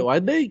her. Why? Bro.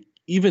 Why'd they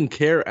even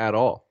care at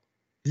all?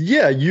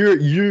 Yeah, you're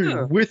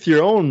Yeah. with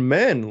your own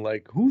men.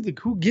 Like, who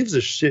gives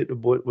a shit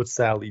what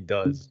Sally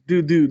does?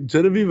 Dude,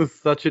 Genevieve was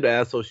such an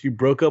asshole. She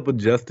broke up with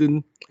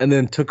Justin and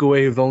then took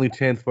away his only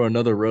chance for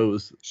another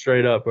rose.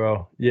 Straight up,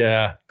 bro.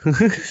 Yeah.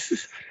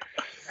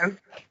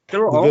 They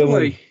were all Villain.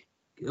 like,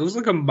 it was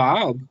like a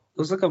mob. It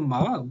was like a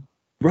mob.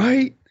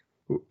 Right?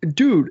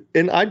 Dude,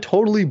 and I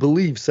totally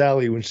believe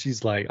Sally when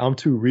she's like, I'm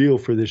too real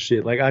for this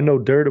shit. Like, I know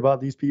dirt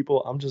about these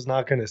people. I'm just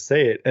not going to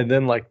say it. And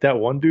then, like, that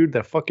one dude,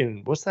 that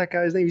fucking, what's that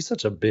guy's name? He's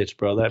such a bitch,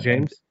 bro. That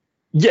James?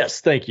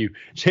 Yes, thank you.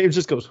 James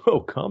just goes,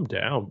 oh, calm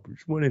down.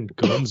 Just went in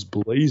guns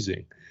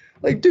blazing.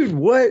 Like, dude,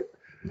 what?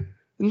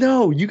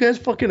 No, you guys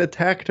fucking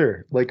attacked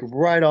her, like,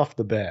 right off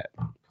the bat.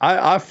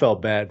 I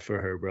felt bad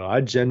for her, bro. I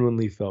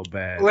genuinely felt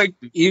bad. Like,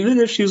 even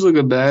if she's like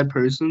a bad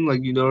person,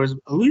 like, you know, at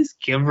least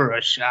give her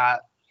a shot.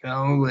 You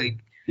know, like,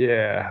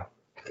 Yeah.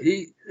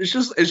 it's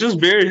just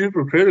very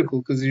hypocritical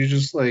because you're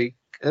just like,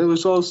 hey,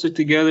 let's all stick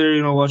together,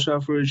 you know, watch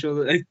out for each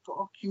other. Hey,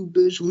 fuck you,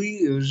 bitch,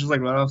 leave. It was just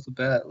like right off the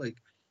bat, like.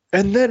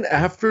 And then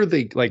after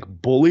they like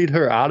bullied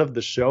her out of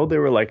the show, they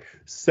were like,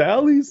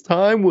 Sally's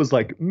time was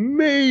like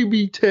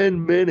maybe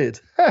 10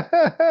 minutes.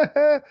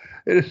 And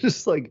it's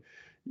just like,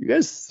 you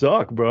guys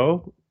suck,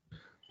 bro.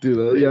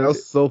 Dude, yeah, that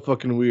was so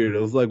fucking weird. It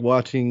was like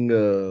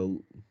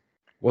watching,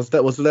 what's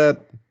that? It's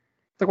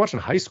like watching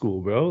high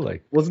school, bro.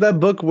 Like, What's that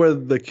book where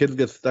the kids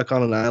get stuck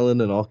on an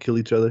island and all kill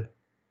each other?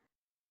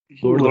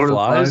 Lord of the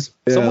Flies.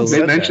 Yeah, Someone They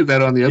said mentioned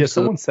that on the episode. Yeah,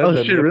 someone said Oh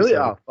that. shit, in the really?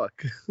 episode. Oh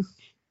fuck.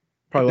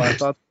 Probably what I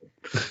thought.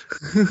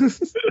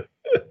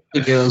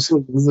 Yeah, so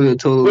it was like a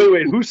total.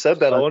 Wait, who said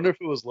that? I wonder if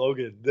it was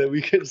Logan that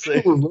we could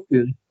say.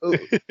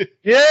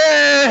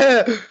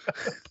 Yeah.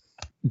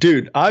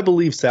 Dude, I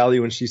believe Sally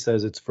when she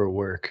says it's for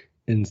work.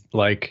 And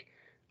like,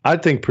 I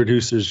think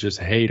producers just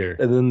hate her.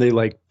 And then they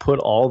like put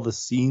all the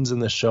scenes in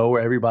the show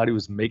where everybody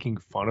was making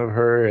fun of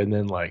her. And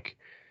then like,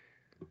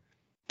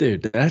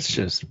 dude, that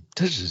just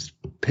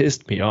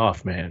pissed me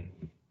off, man.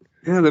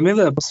 Yeah, they made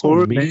that so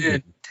poor mean.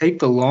 man take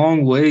the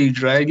long way,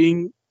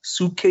 dragging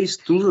suitcase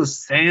through the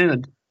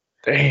sand.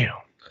 Damn.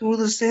 Through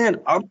the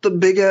sand, up the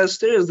big ass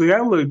stairs. The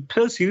guy looked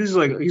pissed. He was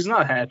like, he's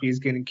not happy he's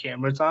getting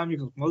camera time. He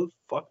goes,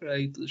 motherfucker, I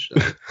hate this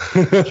shit.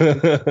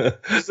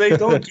 'Cause they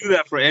don't do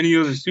that for any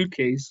other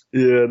suitcase.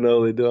 Yeah,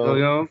 no, they So, don't.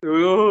 you know, they're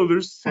like, oh,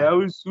 there's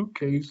Sally's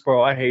suitcase.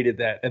 Bro, I hated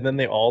that. And then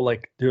they all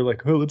like, they're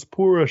like, oh, let's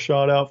pour a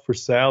shot out for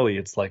Sally.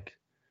 It's like,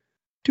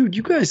 dude,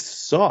 you guys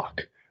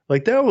suck.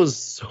 Like, that was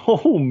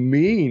so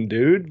mean,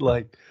 dude.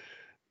 Like,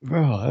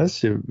 bro, that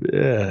shit,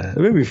 yeah, it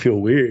made me feel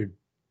weird.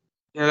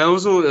 Yeah, it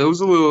was a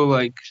little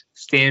like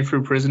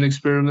Stanford prison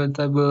experiment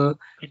type of.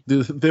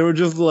 Dude, they were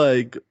just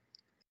like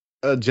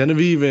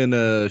Genevieve and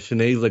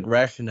Shanae's like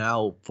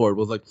rationale for it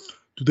was like,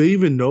 do they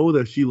even know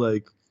that she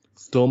like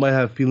still might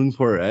have feelings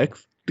for her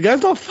ex? The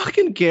guys don't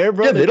fucking care,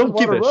 bro. Yeah, they just don't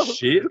give wanna a rub.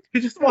 shit. They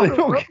just want They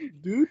to don't rub,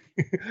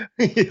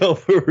 dude. Yo,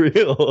 for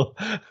real.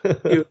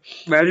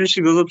 Imagine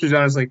she goes up to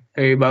John and is like,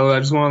 hey, by the way, I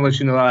just want to let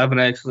you know I have an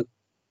ex.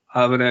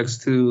 I have an ex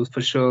too,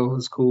 for sure.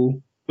 It's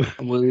cool.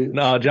 I'm with it.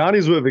 Nah,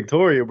 Johnny's with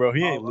Victoria, bro.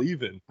 He ain't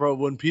leaving. Bro,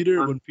 when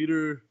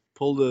Peter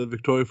pulled a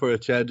Victoria for a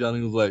chat,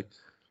 Johnny was like,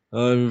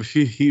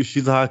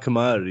 she's a hot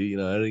commodity, you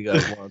know. Any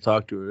guys want to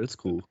talk to her, it's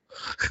cool.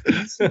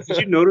 Did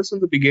you notice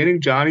in the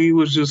beginning, Johnny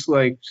was just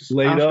Laid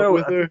I up felt-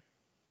 with her.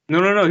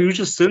 No. He was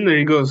just sitting there.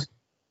 He goes,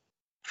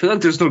 I feel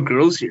like there's no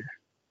girls here.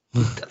 I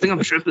think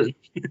I'm tripping.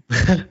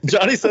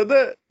 Johnny said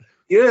that?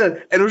 Yeah,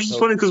 and it was just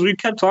funny because we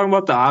kept talking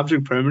about the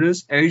object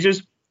permanence, and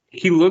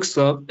he looks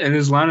up and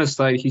his line of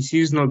sight, he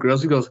sees no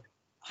girls. He goes,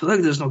 I feel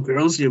like there's no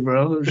girls here,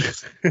 bro.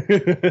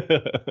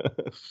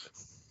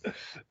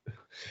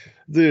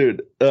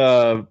 Dude,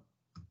 and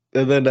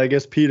then I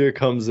guess Peter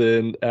comes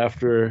in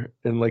after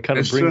and like kind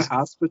of Extra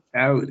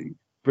hospitality.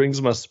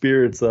 brings my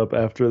spirits up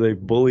after they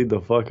bullied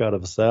the fuck out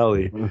of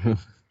Sally.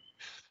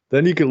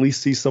 Then you can at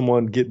least see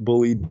someone get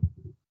bullied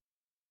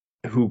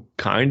who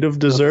kind of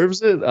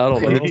deserves it. I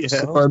don't know.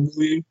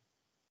 Yeah.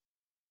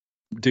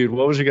 Dude,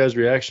 what was your guys'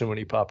 reaction when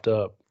he popped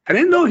up? I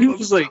didn't know he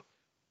was like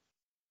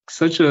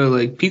such a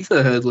like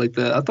pizza head like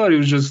that. I thought he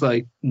was just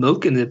like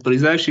milking it, but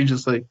he's actually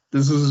just like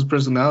this is his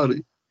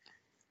personality.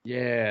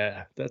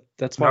 Yeah,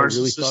 that's why I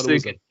really thought it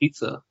was Narcissistic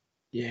pizza.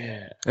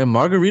 yeah. And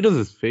margarita's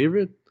his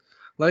favorite.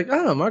 Like, I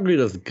don't know,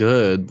 margarita's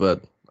good,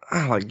 but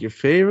like your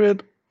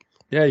favorite.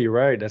 Yeah, you're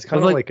right. That's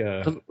kind of like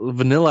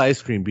vanilla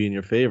ice cream being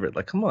your favorite.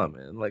 Like, come on,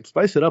 man. Like,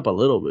 spice it up a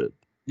little bit.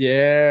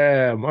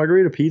 yeah,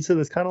 margarita pizza.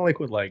 That's kind of like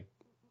what like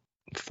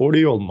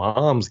 40-year-old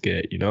moms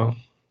get, you know?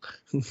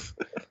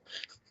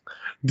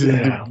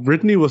 Dude,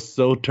 Brittany was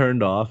so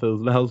turned off. That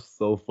was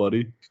so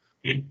funny.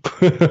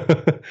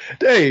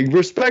 Dang,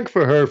 respect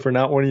for her for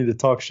not wanting to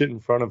talk shit in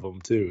front of him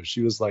too.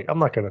 She was like, I'm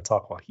not gonna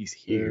talk while he's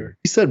here.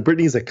 He said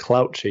Brittany's a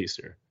clout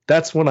chaser.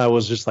 That's when I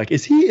was just like,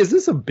 is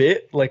this a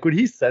bit? Like when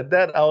he said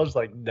that, I was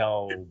like,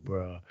 no,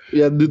 bro.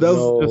 Yeah, dude, that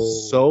was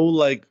just so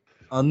like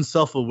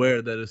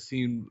unself-aware that it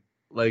seemed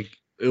like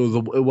it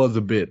was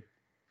a bit.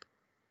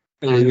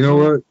 And you know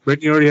what?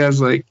 Brittany already has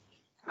like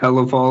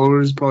hella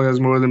followers. Probably has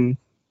more than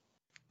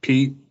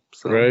Pete.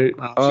 So, right? She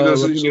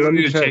doesn't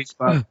need to chase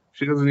clout.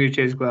 She doesn't need to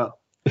chase clout.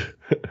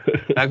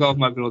 Back off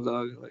my girl,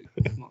 dog. Like,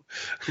 come on.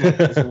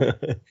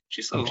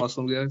 She's so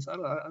awesome, guys.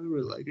 I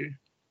really like her.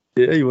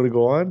 Yeah, you want to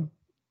go on?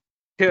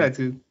 Yeah,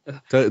 dude.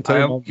 Tell I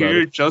am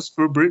here just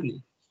for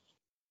Brittany.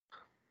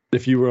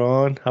 If you were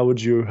on, how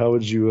would you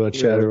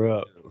chat her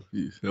up?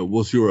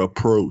 What's your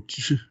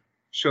approach?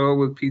 Show up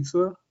with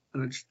pizza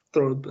and then just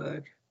throw it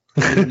back.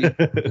 I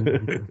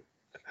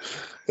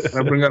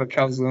bring out a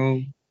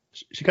calzone.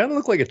 She kind of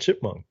looked like a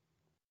chipmunk.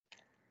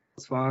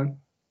 That's fine.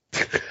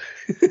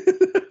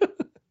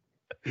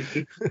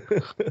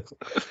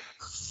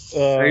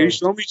 Hey,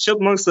 show me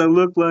chipmunks that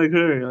look like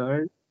her, all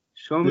right?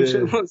 Show me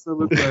chipmunks that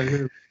look like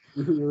her.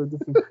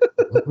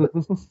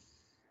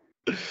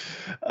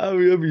 I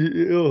mean,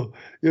 yo,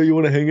 you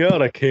want to hang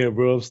out? I can't,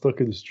 bro. I'm stuck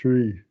in this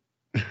tree.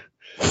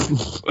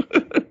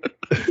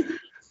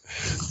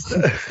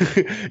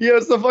 Yeah,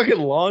 it's the fucking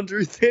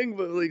laundry thing,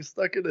 but like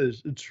stuck in a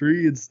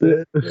tree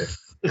instead.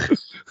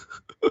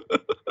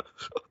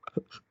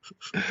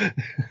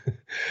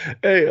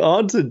 Hey,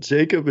 on to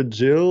Jacob and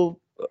Jill.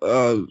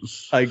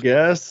 I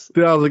guess.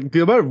 Dude, I was like,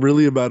 dude, am I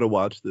really about to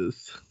watch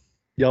this?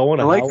 Y'all want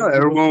to? I like how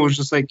everyone was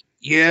just like,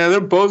 yeah,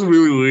 they're both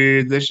really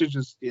weird. They should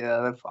just,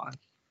 yeah, they're fine.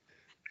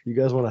 You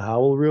guys want to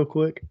howl real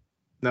quick?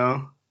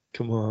 No.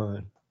 Come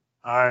on.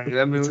 All right,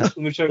 let me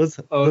check.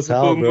 Let's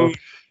howl, bro.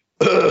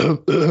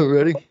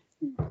 Ready?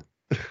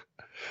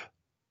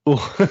 On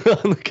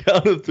the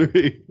count of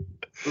 3.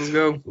 Let's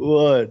go.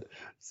 1,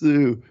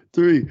 2,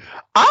 3.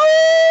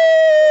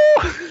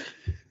 Ow!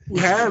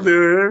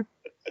 Heather,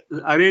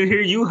 I didn't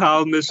hear you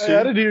howl, mister. Hey,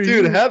 I didn't hear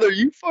you. Dude, Heather,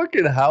 you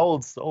fucking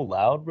howled so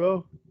loud,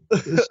 bro.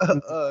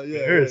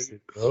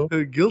 Embarrassing, bro.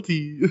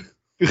 Guilty.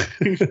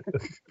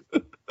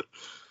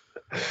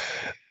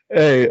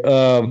 Hey,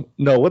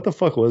 no, what the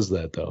fuck was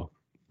that though?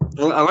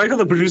 Well, I like how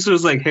the producer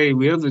was like, "Hey,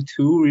 we have the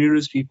 2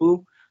 weirdest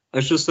people.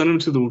 Let's just send them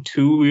to the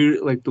 2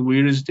 weird, like the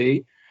weirdest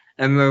date."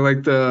 And then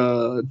like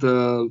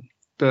the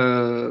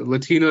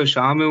Latina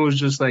shaman was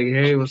just like,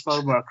 "Hey, let's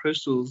talk about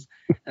crystals."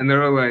 And they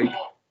were like,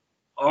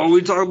 "Oh,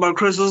 we talked about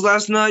crystals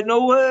last night?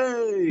 No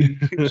way!"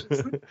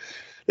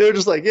 They were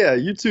just like, "Yeah,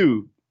 you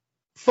two,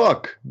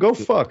 go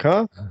fuck,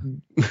 huh?"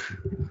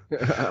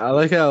 I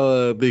like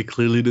how they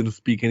clearly didn't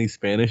speak any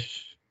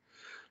Spanish.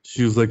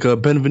 She was like,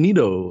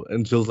 "Benvenido,"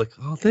 and Jill's like,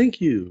 "Oh,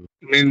 thank you."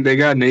 I mean, they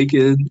got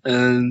naked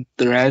and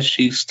their ass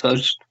cheeks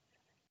touched.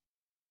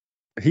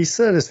 He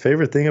said his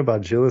favorite thing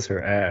about Jill is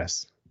her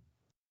ass.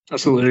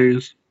 That's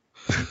hilarious.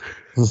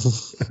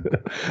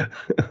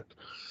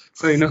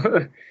 So you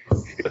know,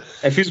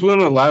 if he's willing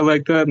to lie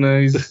like that,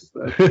 no,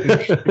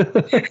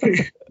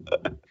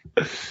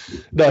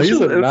 no,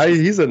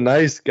 he's a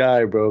nice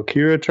guy, bro.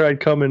 Kira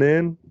tried coming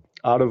in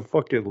out of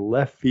fucking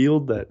left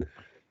field. That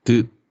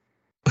dude.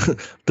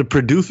 The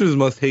producers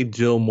must hate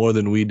Jill more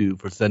than we do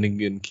for sending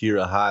in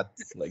Kira hot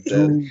like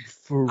that. Dude,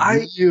 for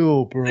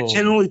real, bro. I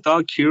genuinely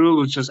thought Kira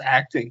was just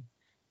acting.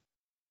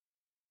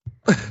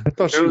 I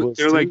thought she was.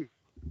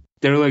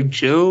 They're like,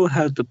 Jill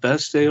had the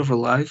best day of her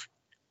life.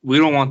 We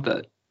don't want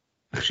that.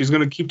 She's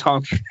gonna keep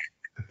talking.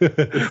 Like,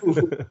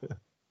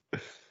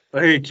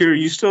 hey, Kira,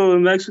 you still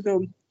in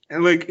Mexico?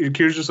 And like,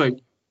 Kira's just like,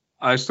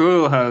 I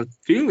still have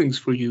feelings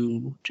for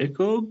you,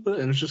 Jacob.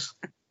 And it's just.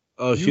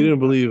 Oh, she didn't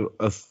believe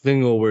a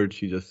single word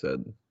she just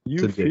said.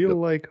 You feel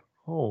like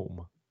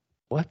home.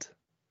 What?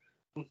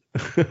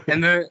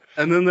 and then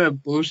that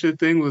bullshit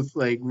thing with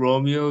like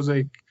Romeo's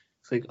like,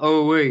 it's like,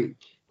 oh wait,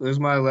 there's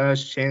my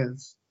last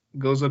chance.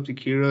 Goes up to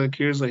Kira.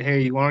 Kira's like,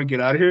 hey, you want to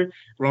get out of here?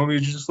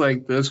 Romeo's just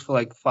like this for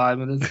like 5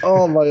 minutes.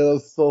 Oh my god,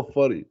 that's so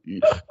funny.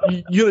 You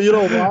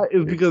know why?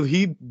 It's because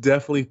he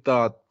definitely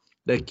thought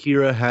that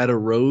Kira had a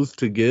rose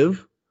to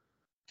give.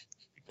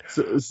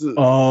 So he's like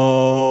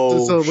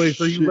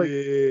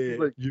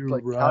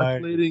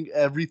calculating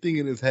everything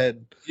in his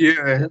head.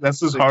 Yeah,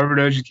 that's his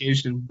Harvard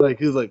education. Like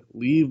he's like,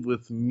 leave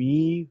with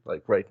me,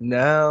 like right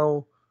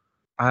now.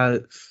 I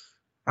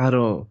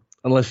don't,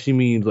 unless she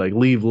means like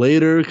leave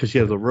later because she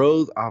has a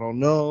rose. I don't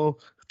know.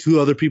 2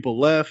 other people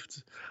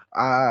left.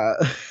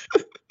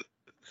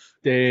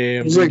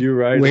 Damn, He's dude, like you're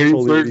right. I waiting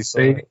totally for her already to saw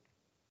say. it.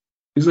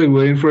 He's like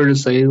waiting for her to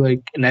say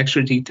like an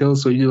extra detail,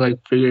 so you like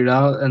figure it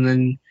out, and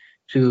then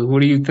she goes,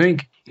 "What do you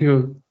think?" He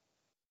goes,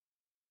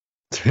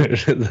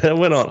 That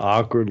went on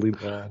awkwardly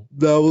long.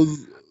 That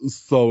was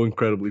so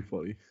incredibly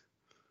funny.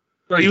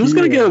 "Well, he was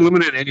gonna Yeah. get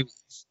eliminated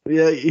anyways."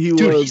 Yeah, he Dude,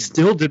 he was.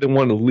 still didn't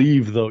want to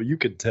leave though. You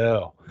could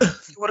tell.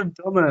 What a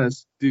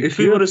dumbass! Dude, If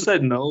he would have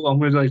said no, I'm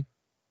gonna like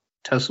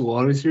test the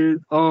waters here.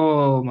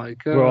 Oh my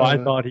god, Bro, I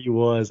thought he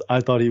was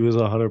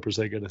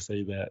 100% gonna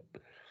say that.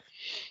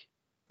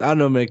 I don't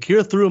know, man.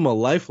 Kira threw him a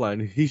lifeline.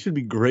 He should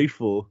be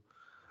grateful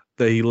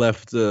that he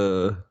left,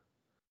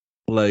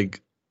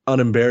 like,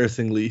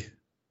 unembarrassingly.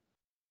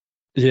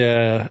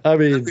 Yeah, I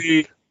mean,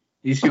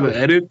 You see the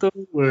edit though,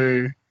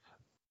 where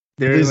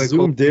they they're like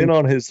zoomed in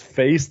on his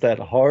face, that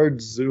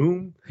hard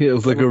zoom. It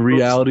was like a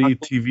reality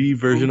TV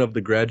version of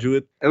The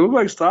Graduate. It looked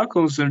like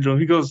Stockholm syndrome.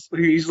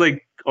 He's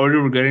like already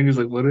regretting. He's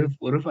like, what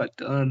have I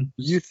done?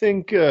 You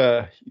think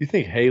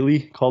Haley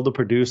called the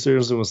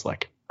producers and was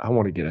like, I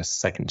want to get a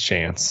second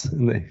chance,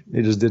 and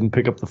they just didn't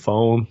pick up the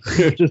phone.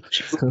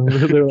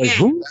 They're like,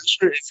 who?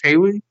 Sure, it's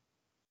Haley.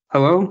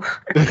 Hello.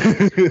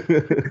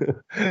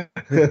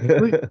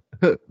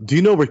 Do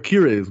you know where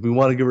Kira is? We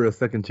want to give her a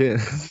second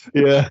chance.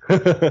 Yeah.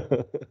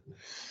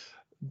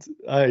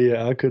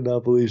 I could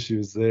not believe she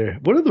was there.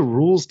 What are the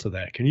rules to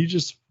that? Can you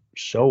just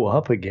show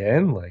up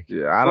again? Like,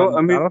 Yeah, I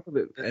don't think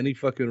there's mean, any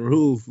fucking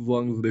rules as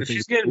long as they if think she's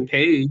it's getting cool.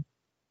 paid,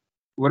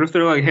 what if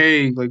they're like,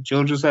 hey, like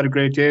Jill just had a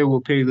great day,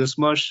 we'll pay you this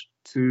much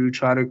to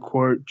try to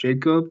court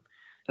Jacob.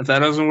 If that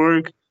doesn't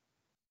work,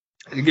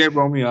 you get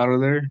Romy out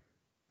of there.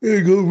 yeah,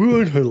 go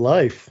ruin her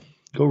life.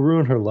 Go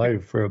ruin her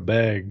life for a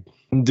bag.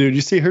 Dude,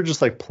 you see her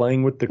just like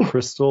playing with the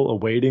crystal,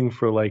 awaiting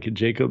for like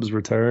Jacob's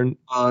return.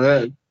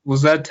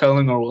 That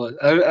telling or what?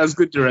 That's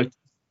good directing.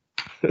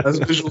 That's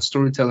visual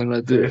storytelling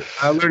right there.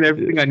 I learned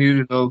everything I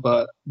needed to know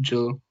about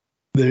Jill.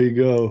 There you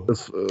go.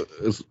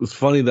 It's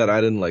funny that I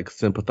didn't like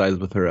sympathize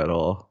with her at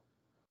all.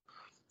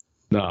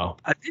 No.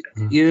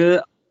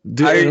 Yeah,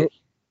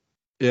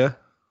 Yeah.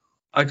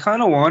 I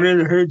kind of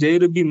wanted her day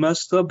to be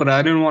messed up, but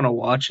I didn't want to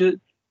watch it.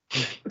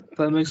 If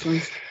that makes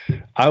sense.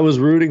 I was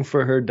rooting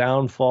for her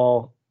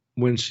downfall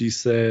when she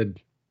said,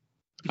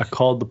 I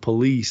called the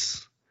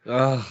police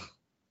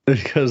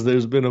because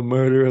there's been a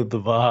murder of the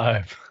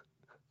vibe.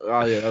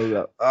 Oh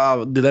yeah.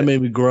 Dude, that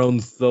made me groan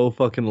so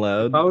fucking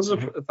loud.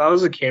 If I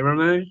was a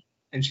cameraman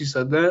and she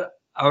said that,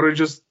 I would have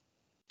just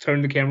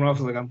turned the camera off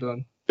and like, I'm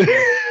done.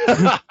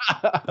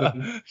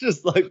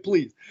 Just like,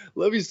 please,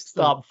 let me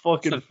stop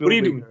fucking Stop.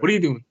 filming. What are you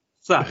doing?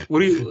 Stop.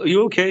 Are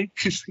you okay?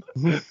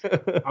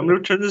 I'm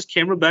gonna turn this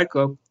camera back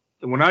up,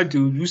 and when I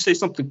do, you say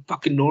something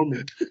fucking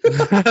normal.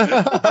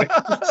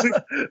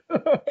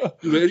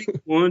 You ready?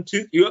 1,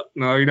 2. Yep.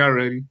 No, you're not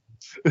ready.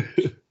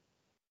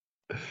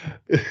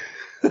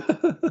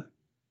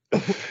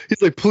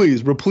 He's like,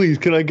 please,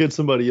 can I get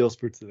somebody else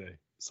for today?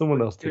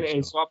 Someone else takes Hey,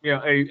 it. swap me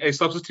out. Hey,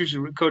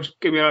 substitution coach,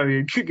 get me out of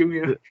here. Get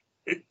me out.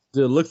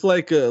 Dude, it looks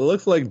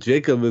like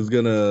Jacob is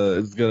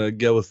gonna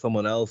get with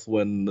someone else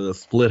when the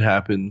split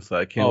happens. So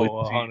I can't wait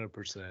to see.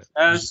 100%.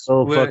 That's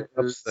So what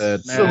fucking is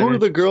upset. So who are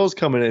mad. the girls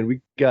coming in? We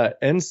got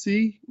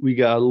NC, we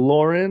got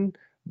Lauren,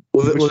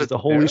 which is the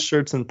Holy Sarah?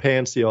 Shirts and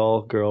Pants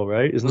y'all girl,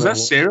 right? Isn't Was that Lauren?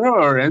 Sarah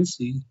or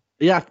NC?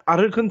 Yeah, I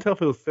couldn't tell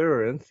if it was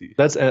Sarah or NC.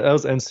 That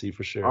was NC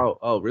for sure.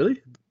 Oh,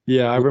 really?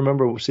 Yeah, I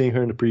remember seeing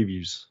her in the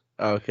previews.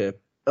 Oh, okay.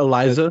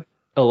 Eliza.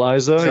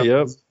 Eliza,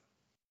 yep.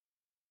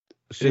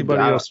 Shit,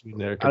 Anybody I- else in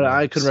there?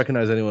 I couldn't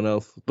recognize anyone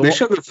else. They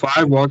showed the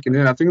 5 walking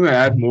in. I think they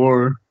add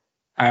more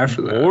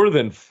after that. More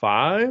than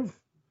 5?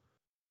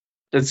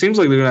 It seems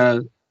like they're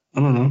gonna. I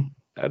don't know.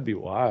 That'd be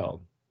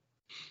wild.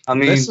 I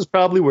mean, This is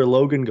probably where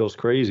Logan goes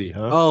crazy,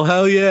 huh? Oh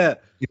hell yeah!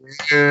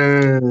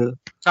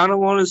 kind of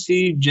want to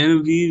see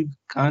Genevieve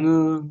kind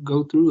of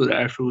go through it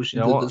after what she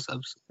Yeah, I did want- this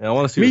episode. Yeah, I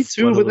want to see. Me her too,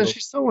 sweat a but then little.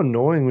 she's so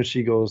annoying when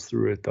she goes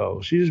through it, though.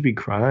 She just be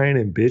crying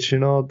and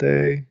bitching all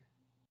day.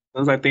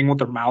 There's that thing with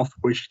her mouth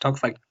where she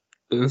talks like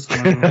this.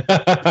 I don't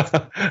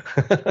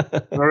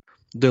know.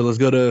 Dude, let's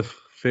go to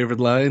favorite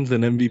lines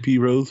and MVP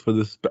roles for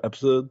this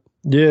episode.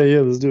 yeah,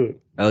 let's do it.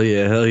 Hell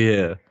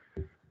yeah!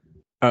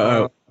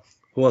 All right.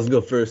 Who wants to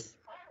go first?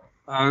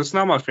 It's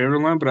not my favorite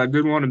line, but I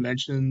did want to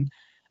mention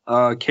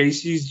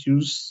Casey's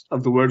use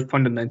of the word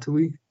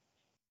fundamentally.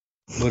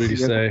 What did he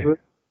say?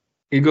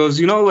 He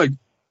goes, like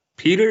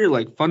Peter,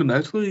 like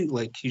fundamentally,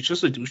 like he's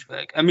just a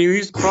douchebag. I mean,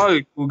 he's probably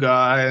a cool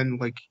guy,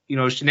 and like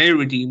Sinead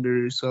redeemed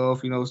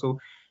herself, so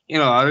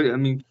I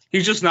mean,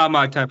 he's just not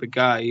my type of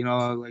guy,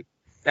 like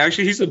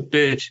actually he's a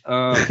bitch.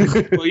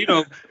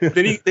 But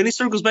then he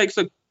circles back. He's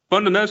like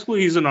fundamentally,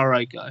 he's an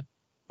alright guy.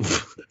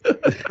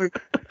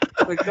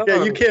 Like, no.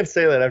 Yeah, you can't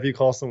say that after you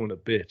call someone a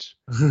bitch.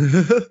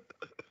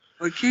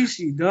 Like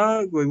Casey,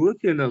 dog. Like look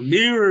in the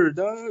mirror,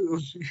 dog.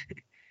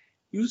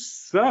 You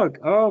suck.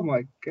 Oh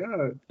my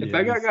god. If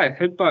that guy got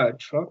hit by a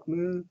truck,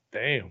 man.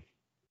 Damn.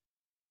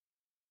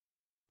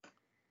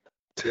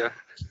 Yeah.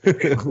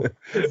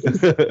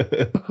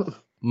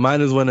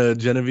 Mine is when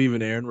Genevieve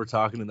and Aaron were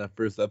talking in that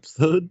first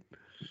episode.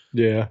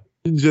 Yeah.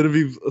 And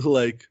Genevieve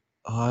like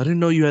oh, I didn't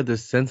know you had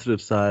this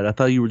sensitive side. I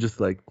thought you were just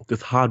like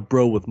this hot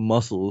bro with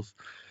muscles.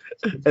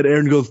 And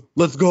Aaron goes,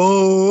 let's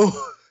go.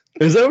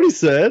 Is that what he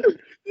said?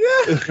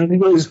 Yeah. And he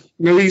goes,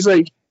 no, he's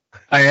like,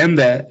 I am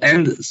that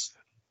and this.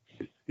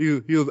 He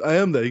goes, I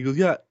am that. He goes,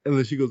 yeah. And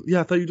then she goes,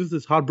 yeah, I thought you were just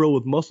this hot bro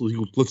with muscles. He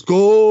goes, let's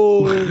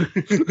go.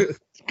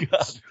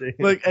 God damn.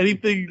 Like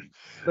anything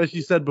that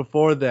she said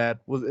before that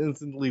was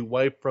instantly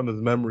wiped from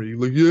his memory.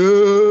 Like,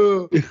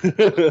 yeah.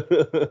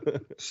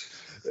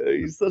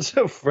 He's such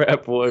a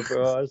frat boy,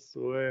 bro. I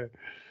swear.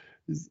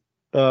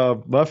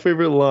 My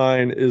favorite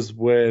line is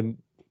when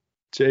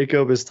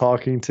Jacob is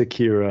talking to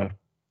Kira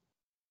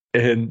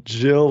and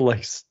Jill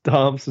like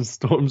stomps and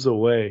storms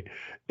away.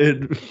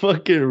 And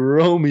fucking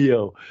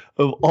Romeo,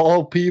 of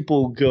all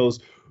people, goes,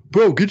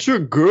 bro, get your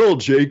girl,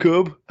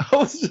 Jacob. I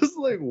was just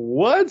like,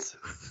 what?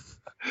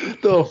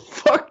 The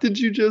fuck did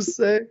you just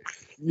say?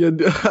 Yeah,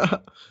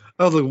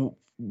 I was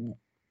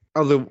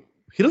like,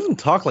 he doesn't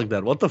talk like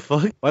that. What the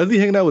fuck? Why is he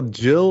hanging out with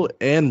Jill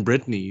and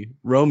Brittany,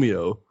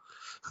 Romeo?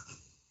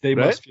 They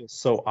Right? must feel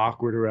so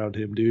awkward around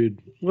him, dude.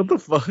 What the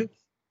fuck?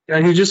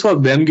 And he just saw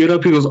them get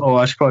up. He goes, oh,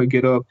 I should probably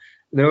get up.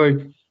 And they're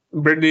like,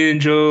 Brittany and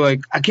Joe,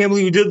 like, I can't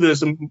believe you did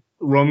this. And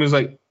Romeo's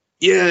like,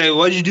 yeah,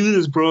 why'd you do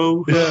this,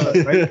 bro?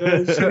 Yeah. Right,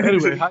 guys?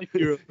 Anyway, hi,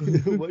 Kira.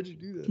 Why'd you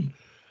do that?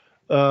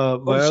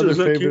 My shit, other is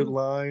that favorite cute?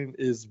 line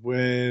is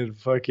when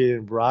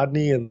fucking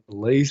Rodney and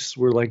Lace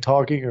were like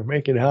talking or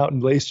making out,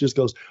 and Lace just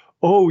goes,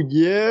 "Oh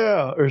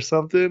yeah," or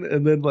something,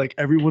 and then like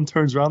everyone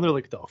turns around, they're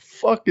like, "The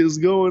fuck is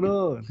going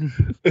on?"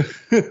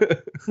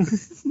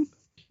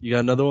 You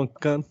got another one,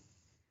 Con?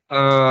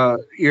 Yeah,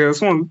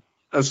 this one,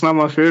 that's not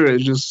my favorite.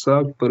 It just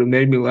sucked, but it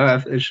made me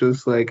laugh. It's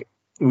just like,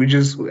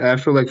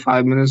 after like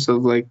 5 minutes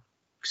of like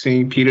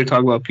seeing Peter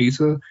talk about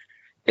pizza,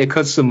 it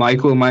cuts to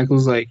Michael, and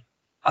Michael's like,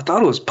 I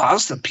thought it was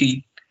pasta,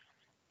 Pete.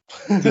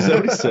 Is that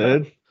what he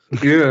said?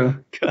 Yeah.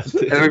 God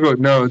And damn. I go,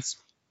 no, it's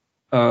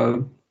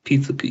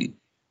Pizza Pete.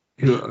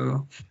 He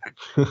go,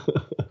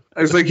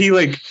 it's like he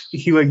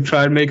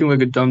tried making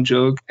like a dumb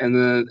joke and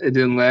then it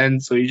didn't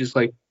land, so he just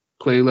like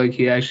played like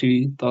he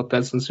actually thought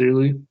that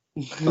sincerely.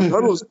 I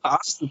thought it was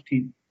pasta,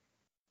 Pete.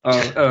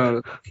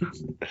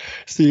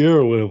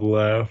 Sierra would have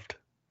laughed.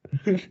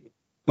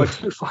 What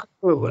the fuck?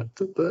 What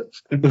the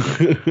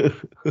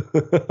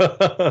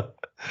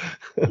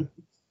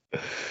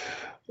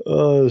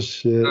Oh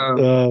shit.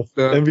 the-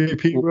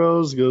 MVP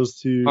rose goes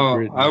to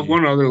Brittany. I have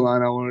one other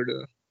line I wanted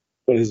to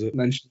What is it?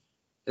 mention.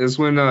 Is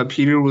when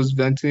Peter was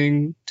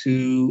venting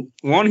to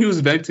he was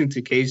venting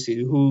to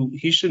Casey, who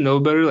he should know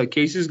better. Like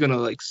Casey's gonna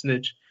like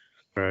snitch,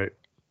 Right.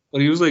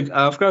 but he was like,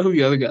 I forgot who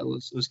the other guy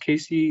was. It was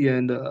Casey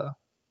and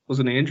was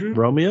it Andrew?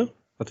 Romeo?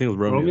 I think it was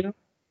Romeo.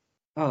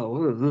 Oh,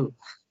 what is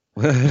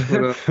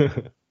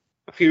it?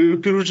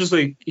 Peter was just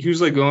like, he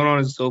was like going on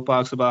his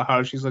soapbox about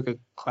how she's like a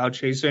cloud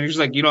chaser, and he's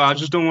like, I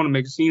just don't want to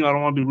make a scene. I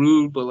don't want to be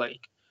rude, but like,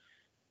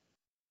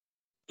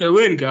 fill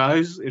in,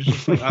 guys. It's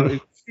just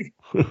like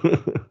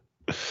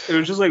it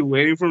was just like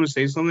waiting for him to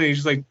say something. He's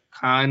just like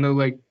kind of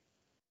like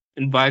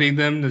inviting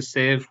them to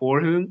say it for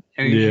him,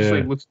 and he's just Yeah.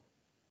 like, let's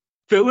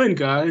fill in,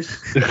 guys.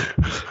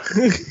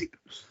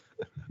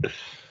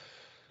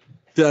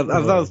 Dude, I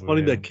thought it was Oh,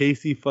 funny man. that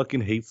Casey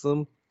fucking hates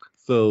him,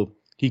 so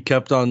he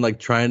kept on like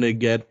trying to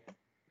get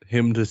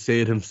him to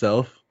say it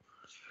himself.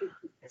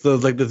 So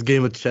it's like this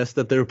game of chess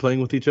that they were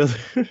playing with each other,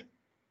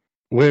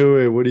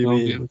 Wait, what do you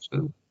mean?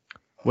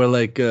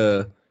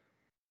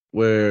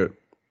 where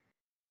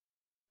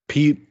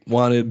Pete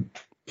wanted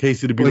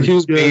Casey to be Well, like, he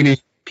was baiting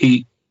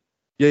Pete.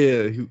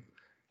 yeah.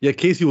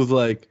 Casey was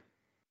like,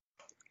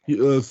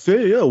 you're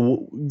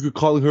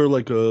calling her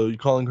like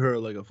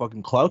a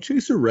fucking cloud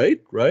chaser,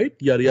 right?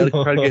 Yada yada,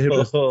 trying to get him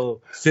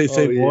to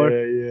say more.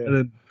 Yeah. And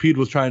then Pete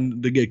was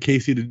trying to get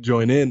Casey to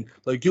join in,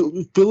 like,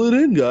 you fill it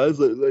in, guys.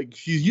 Like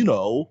she's,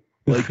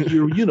 like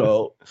you're.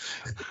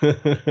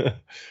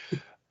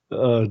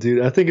 Oh,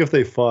 dude, I think if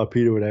they fought,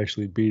 Peter would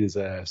actually beat his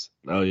ass.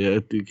 Oh yeah,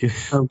 dude.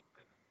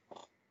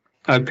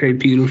 I'd pay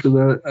Peter for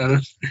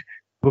that.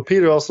 But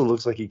Peter also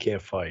looks like he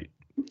can't fight,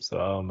 so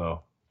I don't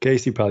know.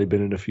 Casey probably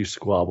been in a few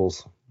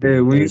squabbles.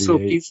 Hey, when you sell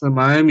 38. pizza in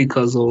Miami,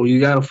 cuz you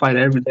gotta fight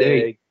every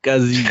day.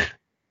 Guzzy.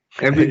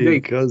 Every Hey, day.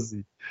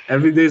 Guzzy.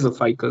 Every day's a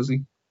fight,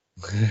 cuzzy.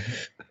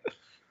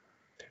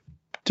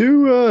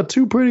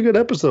 Two pretty good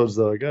episodes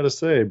though, I gotta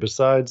say.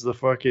 Besides the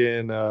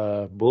fucking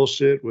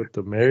bullshit with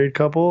the married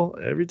couple,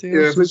 everything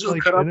Yeah, else if they was just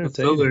like cut out the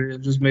entertaining. filler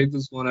and just made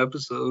this one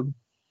episode,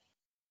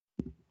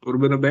 would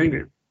have been a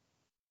banger.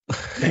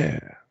 Yeah.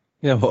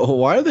 Yeah, well,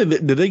 why are they?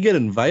 Did they get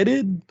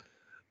invited?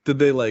 Did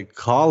they like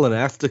call and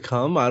ask to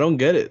come? I don't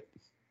get it.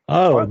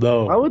 I don't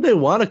know. Why would they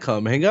want to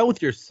come? Hang out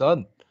with your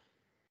son.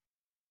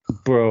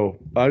 Bro,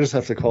 I just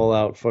have to call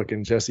out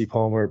fucking Jesse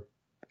Palmer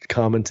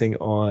commenting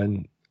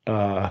on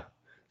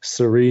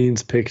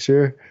Serene's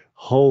picture.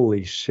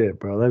 Holy shit,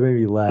 bro. That made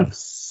me laugh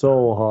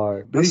so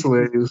hard. That's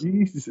hilarious.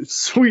 Jesus.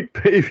 Sweet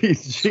baby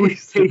Sweet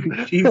Jesus. baby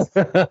Jesus.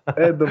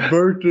 And the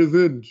verdict is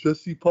in.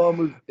 Jesse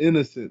Palmer's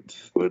innocent.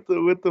 with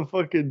the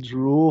fucking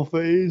drool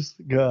face.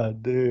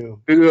 God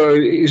damn.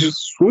 It's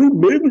just sweet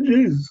baby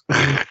Jesus.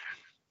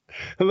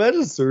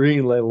 Imagine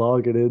Serene like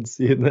logging in,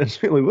 seeing that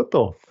shit. Like, what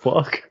the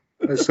fuck?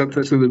 I sent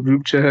that to the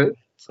group chat.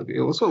 It's like,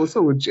 yo, what's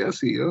up with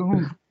Jesse,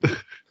 yo?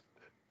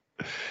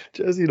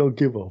 Jesse don't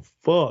give a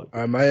fuck. All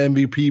right, my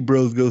MVP,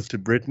 bros, goes to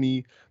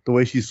Brittany. The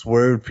way she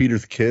swerved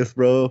Peter's kiss,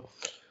 bro.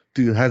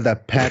 Dude has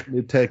that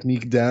patented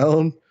technique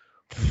down.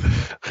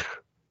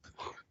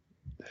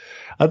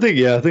 I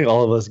think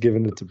all of us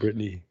giving it to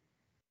Brittany.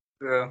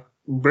 Yeah.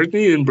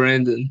 Brittany and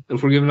Brandon.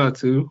 If we're giving out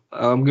two,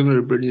 I'm giving it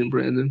to Brittany and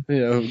Brandon.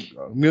 Yeah,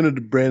 I'm giving it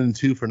to Brandon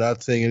too for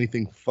not saying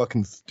anything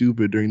fucking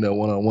stupid during that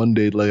one-on-one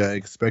date like I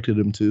expected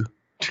him to.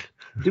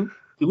 Did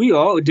we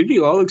all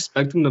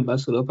expect him to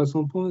mess it up at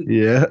some point?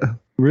 Yeah.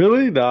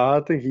 Really? Nah,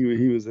 I think he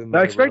was in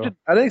there. I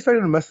didn't expect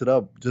him to mess it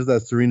up. Just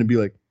that Serena be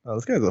like, "Oh,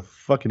 this guy's a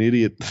fucking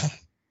idiot."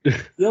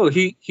 Yo,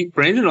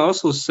 Brandon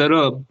also set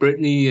up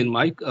Brittany and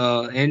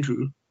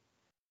Andrew.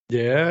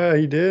 Yeah,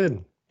 he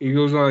did. He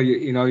goes, "Oh,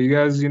 you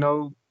guys,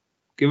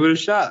 give it a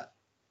shot,"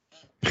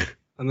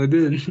 and they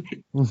did.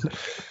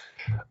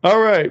 All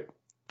right.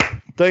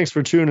 Thanks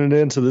for tuning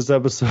in to this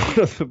episode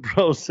of the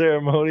Bro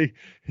Ceremony.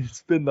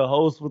 It's been the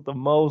host with the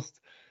most.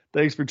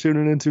 Thanks for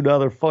tuning in to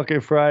another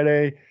fucking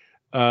Friday.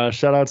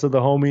 Shout out to the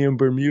homie in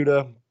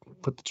Bermuda.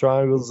 Put the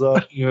triangles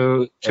up.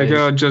 Check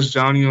out Just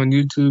Johnny on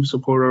YouTube.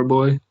 Support our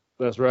boy.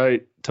 That's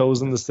right.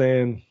 Toes in the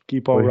sand.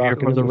 Keep on We're here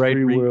rocking for in the the right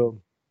free reason.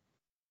 world.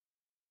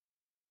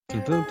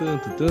 Dun, dun,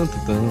 dun, dun,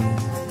 dun,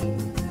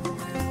 dun.